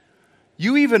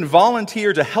 You even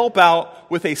volunteer to help out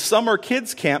with a summer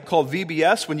kids camp called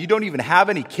VBS when you don't even have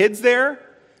any kids there?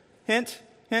 Hint,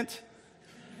 hint.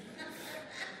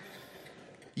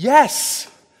 Yes,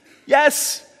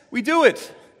 we do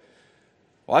it.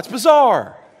 Well, that's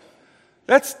bizarre.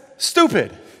 That's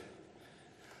stupid.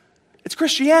 It's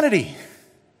Christianity.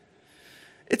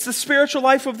 It's the spiritual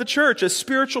life of the church as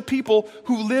spiritual people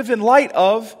who live in light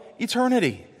of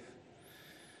eternity.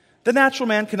 The natural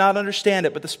man cannot understand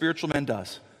it, but the spiritual man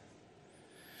does.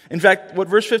 In fact, what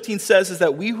verse 15 says is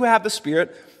that we who have the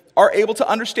Spirit are able to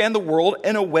understand the world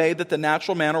in a way that the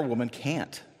natural man or woman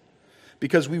can't,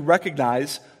 because we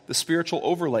recognize the spiritual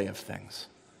overlay of things.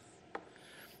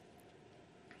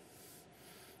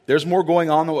 There's more going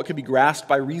on than what can be grasped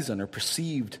by reason or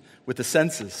perceived with the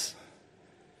senses.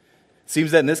 It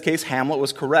seems that in this case, Hamlet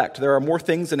was correct. There are more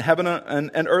things in heaven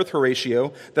and earth,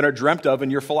 Horatio, than are dreamt of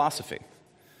in your philosophy.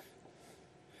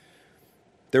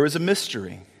 There is a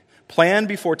mystery, planned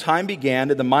before time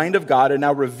began in the mind of God and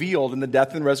now revealed in the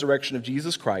death and resurrection of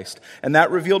Jesus Christ. And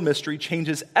that revealed mystery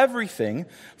changes everything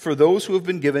for those who have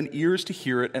been given ears to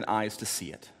hear it and eyes to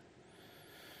see it.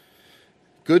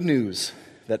 Good news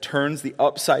that turns the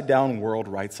upside-down world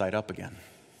right side up again.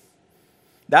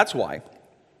 That's why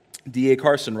D.A.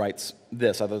 Carson writes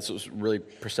this. I thought this was really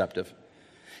perceptive.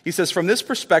 He says, from this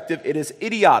perspective, it is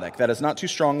idiotic, that is not too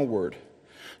strong a word,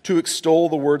 to extol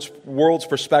the world's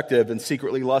perspective and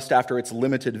secretly lust after its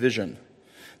limited vision.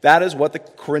 That is what the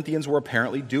Corinthians were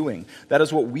apparently doing. That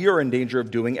is what we are in danger of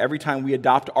doing every time we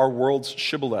adopt our world's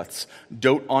shibboleths,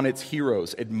 dote on its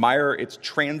heroes, admire its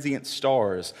transient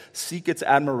stars, seek its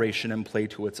admiration, and play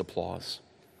to its applause.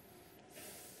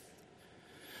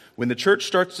 When the church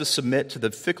starts to submit to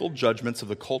the fickle judgments of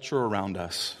the culture around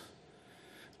us,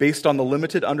 based on the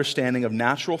limited understanding of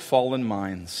natural fallen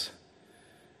minds,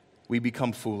 we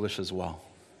become foolish as well.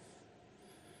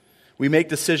 We make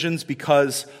decisions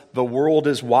because the world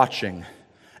is watching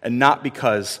and not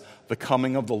because the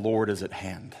coming of the Lord is at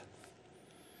hand.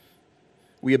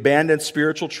 We abandon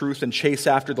spiritual truth and chase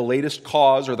after the latest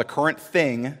cause or the current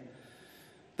thing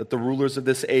that the rulers of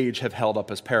this age have held up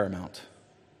as paramount.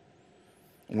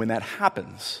 And when that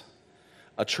happens,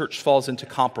 a church falls into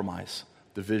compromise,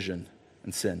 division,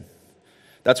 and sin.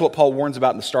 That's what Paul warns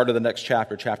about in the start of the next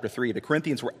chapter, chapter 3. The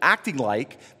Corinthians were acting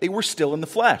like they were still in the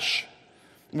flesh,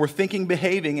 and were thinking,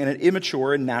 behaving in an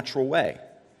immature and natural way.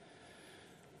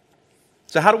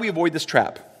 So how do we avoid this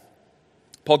trap?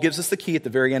 Paul gives us the key at the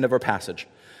very end of our passage.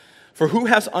 For who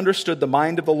has understood the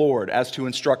mind of the Lord as to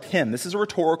instruct him? This is a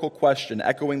rhetorical question,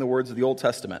 echoing the words of the Old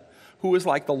Testament. Who is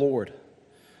like the Lord?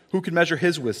 Who can measure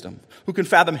his wisdom? Who can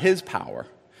fathom his power?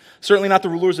 Certainly not the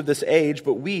rulers of this age,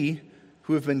 but we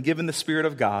who have been given the Spirit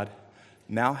of God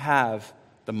now have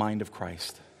the mind of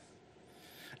Christ.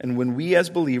 And when we as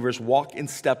believers walk in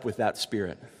step with that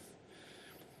Spirit,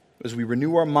 as we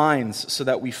renew our minds so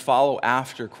that we follow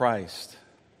after Christ,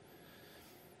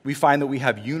 we find that we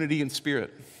have unity in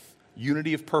spirit,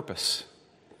 unity of purpose.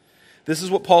 This is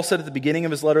what Paul said at the beginning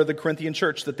of his letter to the Corinthian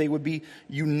church, that they would be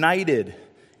united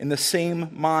in the same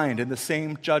mind, in the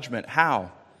same judgment.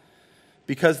 How?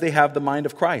 Because they have the mind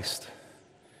of Christ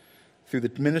through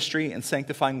the ministry and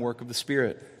sanctifying work of the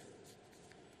Spirit.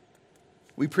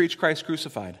 We preach Christ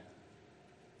crucified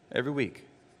every week,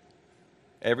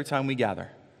 every time we gather.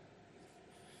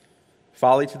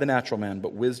 Folly to the natural man,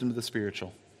 but wisdom to the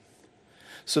spiritual.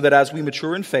 So that as we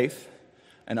mature in faith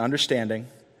and understanding,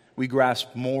 we grasp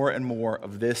more and more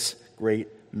of this great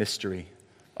mystery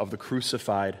of the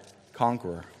crucified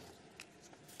conqueror.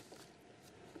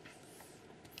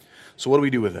 So what do we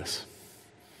do with this?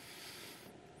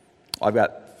 I've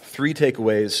got 3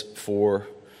 takeaways for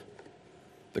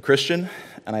the Christian,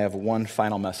 and I have one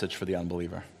final message for the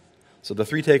unbeliever. So the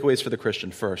 3 takeaways for the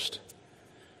Christian. First,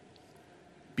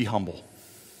 be humble.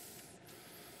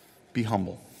 Be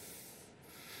humble.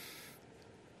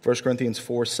 1 Corinthians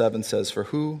 4:7 says, for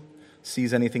who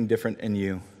sees anything different in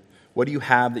you? What do you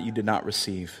have that you did not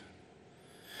receive?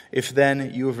 If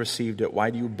then you have received it, why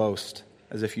do you boast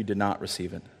as if you did not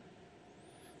receive it?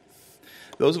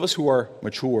 Those of us who are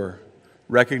mature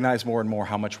recognize more and more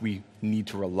how much we need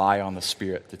to rely on the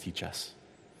Spirit to teach us.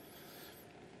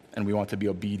 And we want to be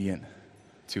obedient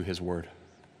to His word.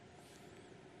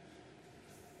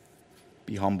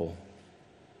 Be humble.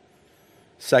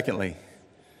 Secondly,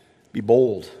 be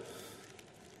bold.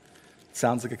 It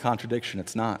sounds like a contradiction.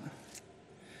 It's not.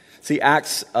 See,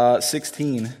 Acts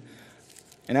 16.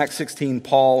 In Acts 16,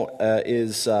 Paul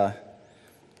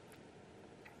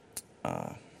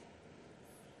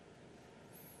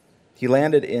he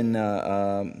landed in,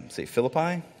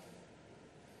 Philippi?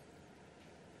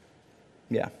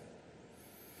 Yeah.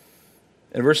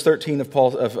 In verse 13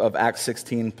 of Acts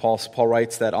 16, Paul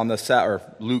writes that on the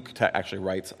Luke actually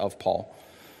writes of Paul.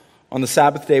 On the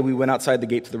Sabbath day, we went outside the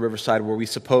gate to the riverside where we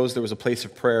supposed there was a place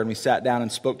of prayer, and we sat down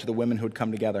and spoke to the women who had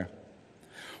come together.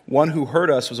 One who heard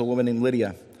us was a woman named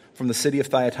Lydia from the city of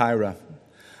Thyatira,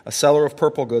 a seller of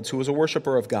purple goods who was a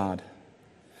worshiper of God.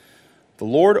 The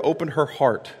Lord opened her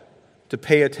heart to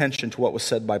pay attention to what was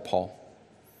said by Paul.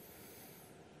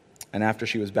 And after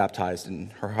she was baptized,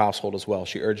 in her household as well,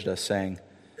 she urged us, saying,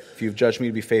 "If you have judged me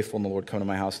to be faithful in the Lord, come to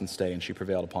my house and stay." And she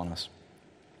prevailed upon us.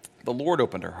 The Lord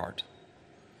opened her heart.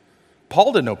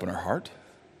 Paul didn't open her heart.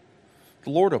 The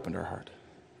Lord opened her heart.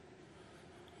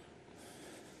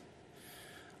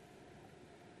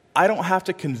 I don't have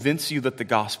to convince you that the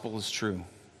gospel is true.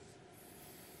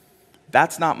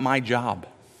 That's not my job.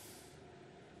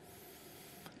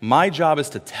 My job is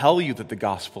to tell you that the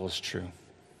gospel is true,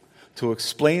 to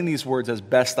explain these words as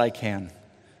best I can,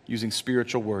 using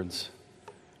spiritual words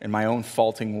in my own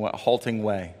halting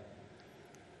way.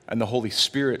 And the Holy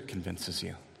Spirit convinces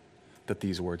you that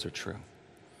these words are true.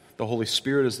 The Holy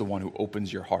Spirit is the one who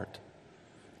opens your heart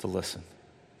to listen.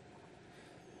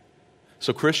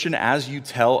 So, Christian, as you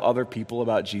tell other people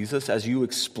about Jesus, as you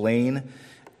explain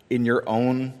in your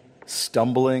own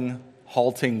stumbling,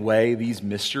 halting way these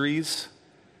mysteries,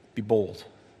 be bold.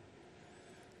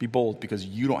 Be bold, because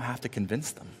you don't have to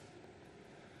convince them.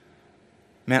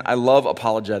 Man, I love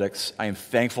apologetics. I am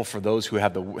thankful for those who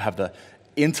have the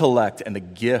intellect and the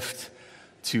gift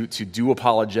to do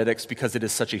apologetics, because it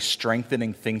is such a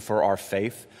strengthening thing for our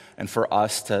faith and for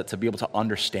us to be able to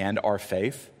understand our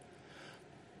faith.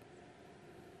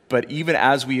 But even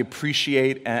as we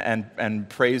appreciate and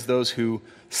praise those who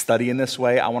study in this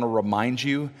way, I want to remind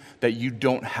you that you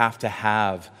don't have to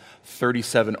have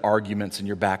 37 arguments in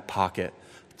your back pocket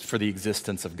for the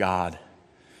existence of God,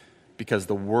 because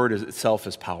the Word itself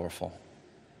is powerful.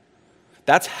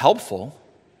 That's helpful,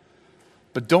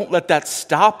 but don't let that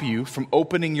stop you from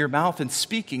opening your mouth and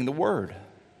speaking the Word,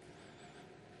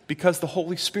 because the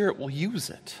Holy Spirit will use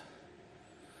it.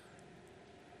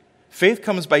 Faith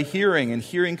comes by hearing, and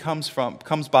hearing comes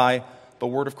by the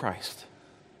word of Christ.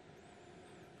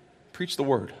 Preach the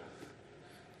word.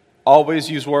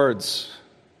 Always use words.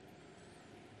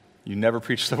 You never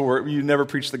preach the word. You never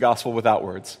preach the gospel without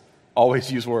words.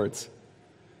 Always use words.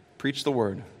 Preach the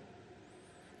word.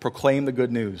 Proclaim the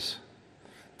good news.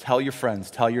 Tell your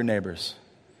friends. Tell your neighbors.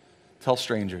 Tell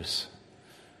strangers.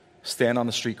 Stand on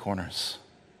the street corners.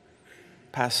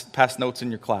 Pass notes in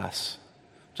your class.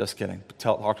 Just kidding.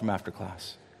 Talk to them after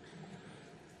class.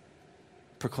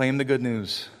 Proclaim the good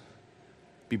news.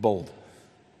 Be bold.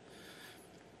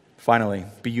 Finally,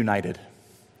 be united.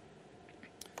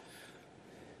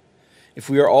 If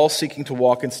we are all seeking to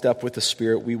walk in step with the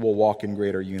Spirit, we will walk in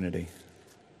greater unity.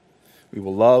 We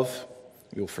will love,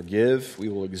 we will forgive, we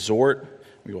will exhort,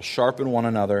 we will sharpen one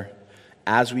another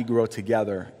as we grow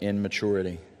together in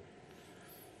maturity.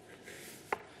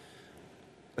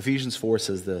 Ephesians 4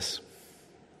 says this: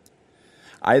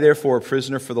 "I, therefore, a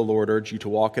prisoner for the Lord, urge you to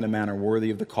walk in a manner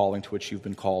worthy of the calling to which you've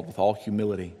been called, with all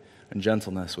humility and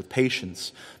gentleness, with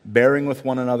patience, bearing with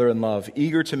one another in love,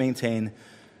 eager to maintain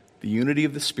the unity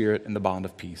of the Spirit in the bond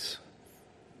of peace.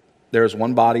 There is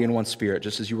one body and one Spirit,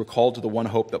 just as you were called to the one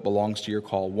hope that belongs to your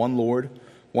call, one Lord,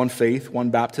 one faith, one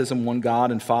baptism, one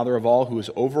God and Father of all, who is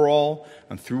over all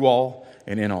and through all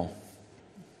and in all."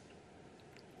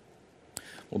 A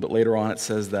little bit later on, it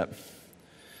says that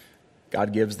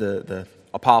God gives the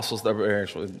apostles,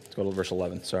 actually, let's go to verse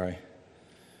 11, sorry.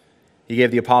 "He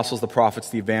gave the apostles, the prophets,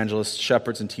 the evangelists,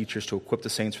 shepherds, and teachers to equip the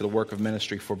saints for the work of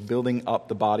ministry, for building up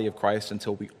the body of Christ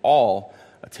until we all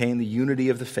attain the unity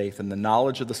of the faith and the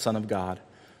knowledge of the Son of God,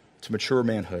 to mature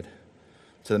manhood,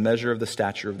 to the measure of the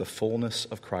stature of the fullness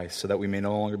of Christ, so that we may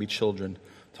no longer be children,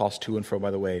 tossed to and fro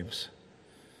by the waves,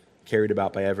 carried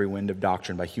about by every wind of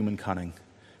doctrine, by human cunning,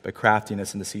 by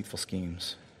craftiness and deceitful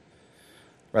schemes.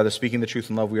 Rather, speaking the truth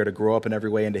in love, we are to grow up in every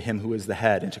way into him who is the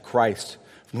head, into Christ,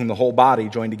 from whom the whole body,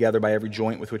 joined together by every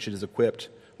joint with which it is equipped,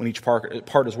 when each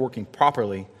part is working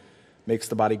properly, makes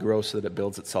the body grow so that it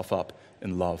builds itself up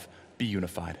in love. Be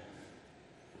unified.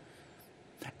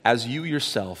 As you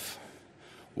yourself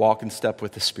walk in step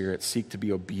with the Spirit, seek to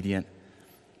be obedient,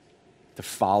 to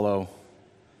follow,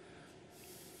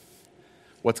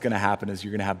 what's going to happen is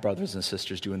you're going to have brothers and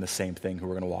sisters doing the same thing who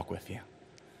are going to walk with you.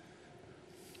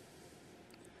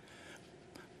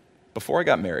 Before I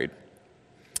got married,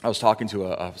 I was talking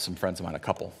to some friends of mine, a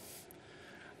couple,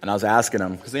 and I was asking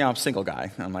them, because I'm a single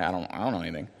guy, and I'm like, I don't know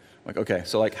anything. I'm like, okay,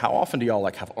 so like, how often do y'all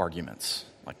like have arguments?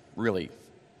 Like, really?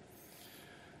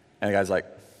 And the guy's like,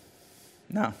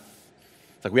 no.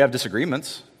 It's like, we have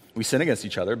disagreements. We sin against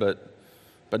each other, but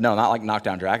no, not like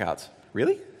knockdown dragouts.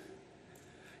 Really?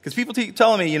 Because people keep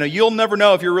telling me, you'll never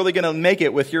know if you're really going to make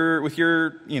it with your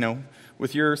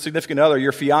significant other,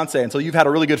 your fiance, until you've had a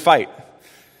really good fight.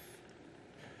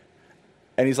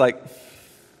 And he's like,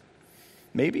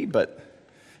 maybe, but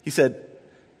he said,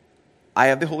 I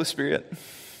have the Holy Spirit,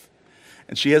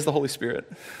 and she has the Holy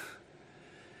Spirit.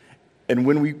 And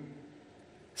when we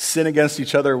sin against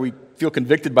each other, we feel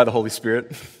convicted by the Holy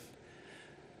Spirit.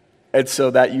 And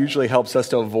so that usually helps us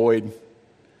to avoid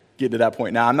getting to that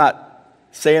point. Now, I'm not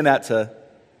saying that to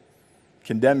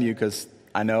condemn you, because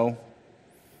I know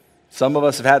some of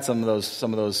us have had some of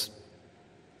those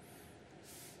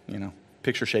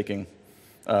picture-shaking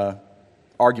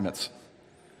arguments.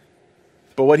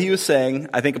 But what he was saying,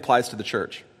 I think, applies to the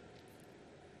church.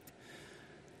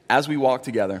 As we walk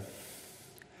together,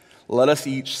 let us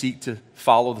each seek to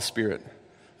follow the Spirit,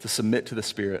 to submit to the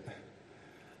Spirit,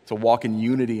 to walk in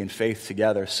unity and faith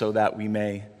together so that we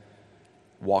may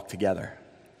walk together.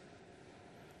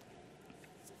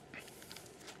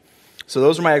 So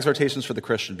those are my exhortations for the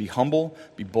Christian. Be humble,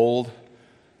 be bold,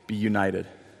 be united.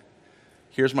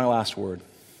 Here's my last word.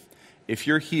 If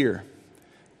you're here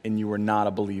and you are not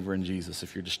a believer in Jesus,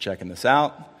 if you're just checking this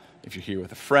out, if you're here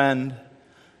with a friend,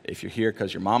 if you're here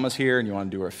because your mama's here and you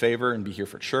want to do her a favor and be here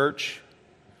for church,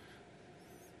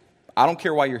 I don't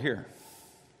care why you're here.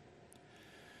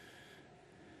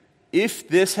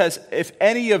 If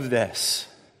any of this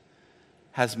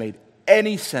has made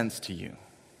any sense to you,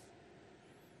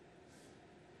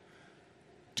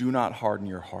 do not harden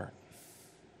your heart.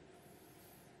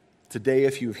 Today,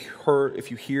 if you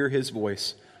hear his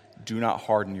voice, do not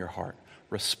harden your heart.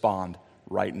 Respond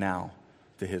right now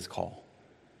to his call.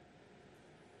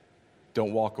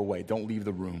 Don't walk away. Don't leave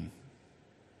the room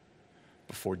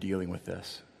before dealing with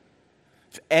this.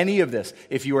 If any of this,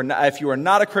 if you are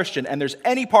not a Christian and there's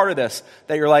any part of this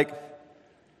that you're like,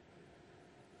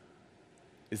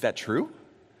 is that true?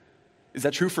 Is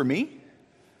that true for me?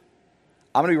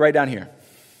 I'm going to be right down here.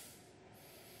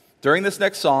 During this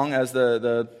next song, as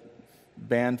the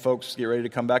band folks get ready to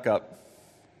come back up,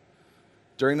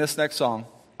 during this next song,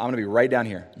 I'm going to be right down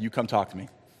here. You come talk to me.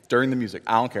 During the music.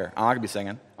 I don't care. I'm not going to be singing.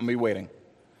 I'm going to be waiting.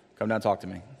 Come down and talk to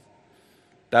me.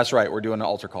 That's right. We're doing an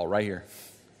altar call right here.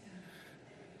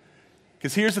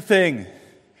 Because here's the thing.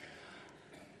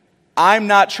 I'm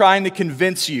not trying to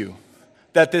convince you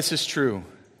that this is true.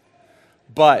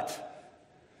 But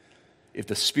if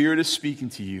the Spirit is speaking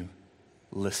to you,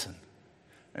 listen.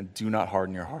 And do not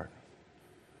harden your heart.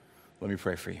 Let me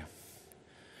pray for you.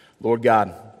 Lord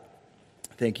God,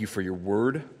 thank you for your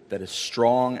word that is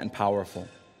strong and powerful.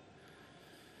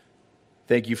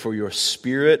 Thank you for your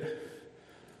Spirit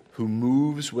who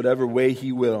moves whatever way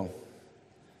he will.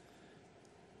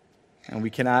 And we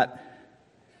cannot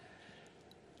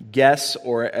guess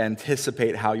or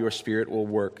anticipate how your Spirit will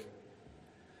work.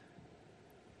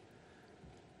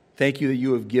 Thank you that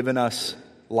you have given us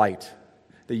light,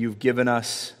 that you've given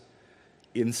us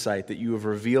insight, that you have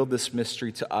revealed this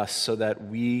mystery to us so that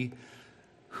we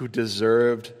who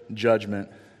deserved judgment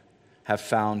have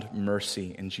found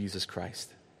mercy in Jesus Christ.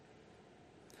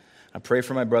 I pray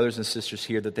for my brothers and sisters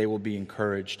here that they will be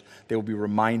encouraged. They will be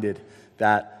reminded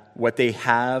that what they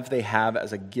have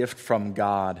as a gift from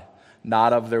God,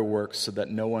 not of their works, so that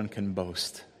no one can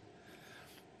boast.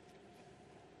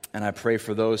 And I pray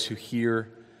for those who hear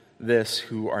this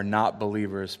who are not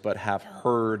believers but have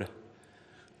heard,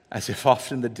 as if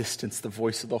off in the distance, the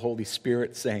voice of the Holy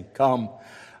Spirit saying, come.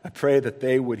 I pray that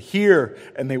they would hear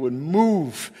and they would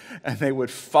move and they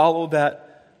would follow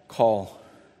that call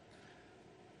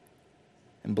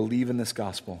and believe in this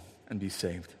gospel and be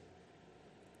saved.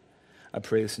 I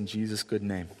pray this in Jesus' good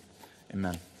name.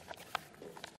 Amen.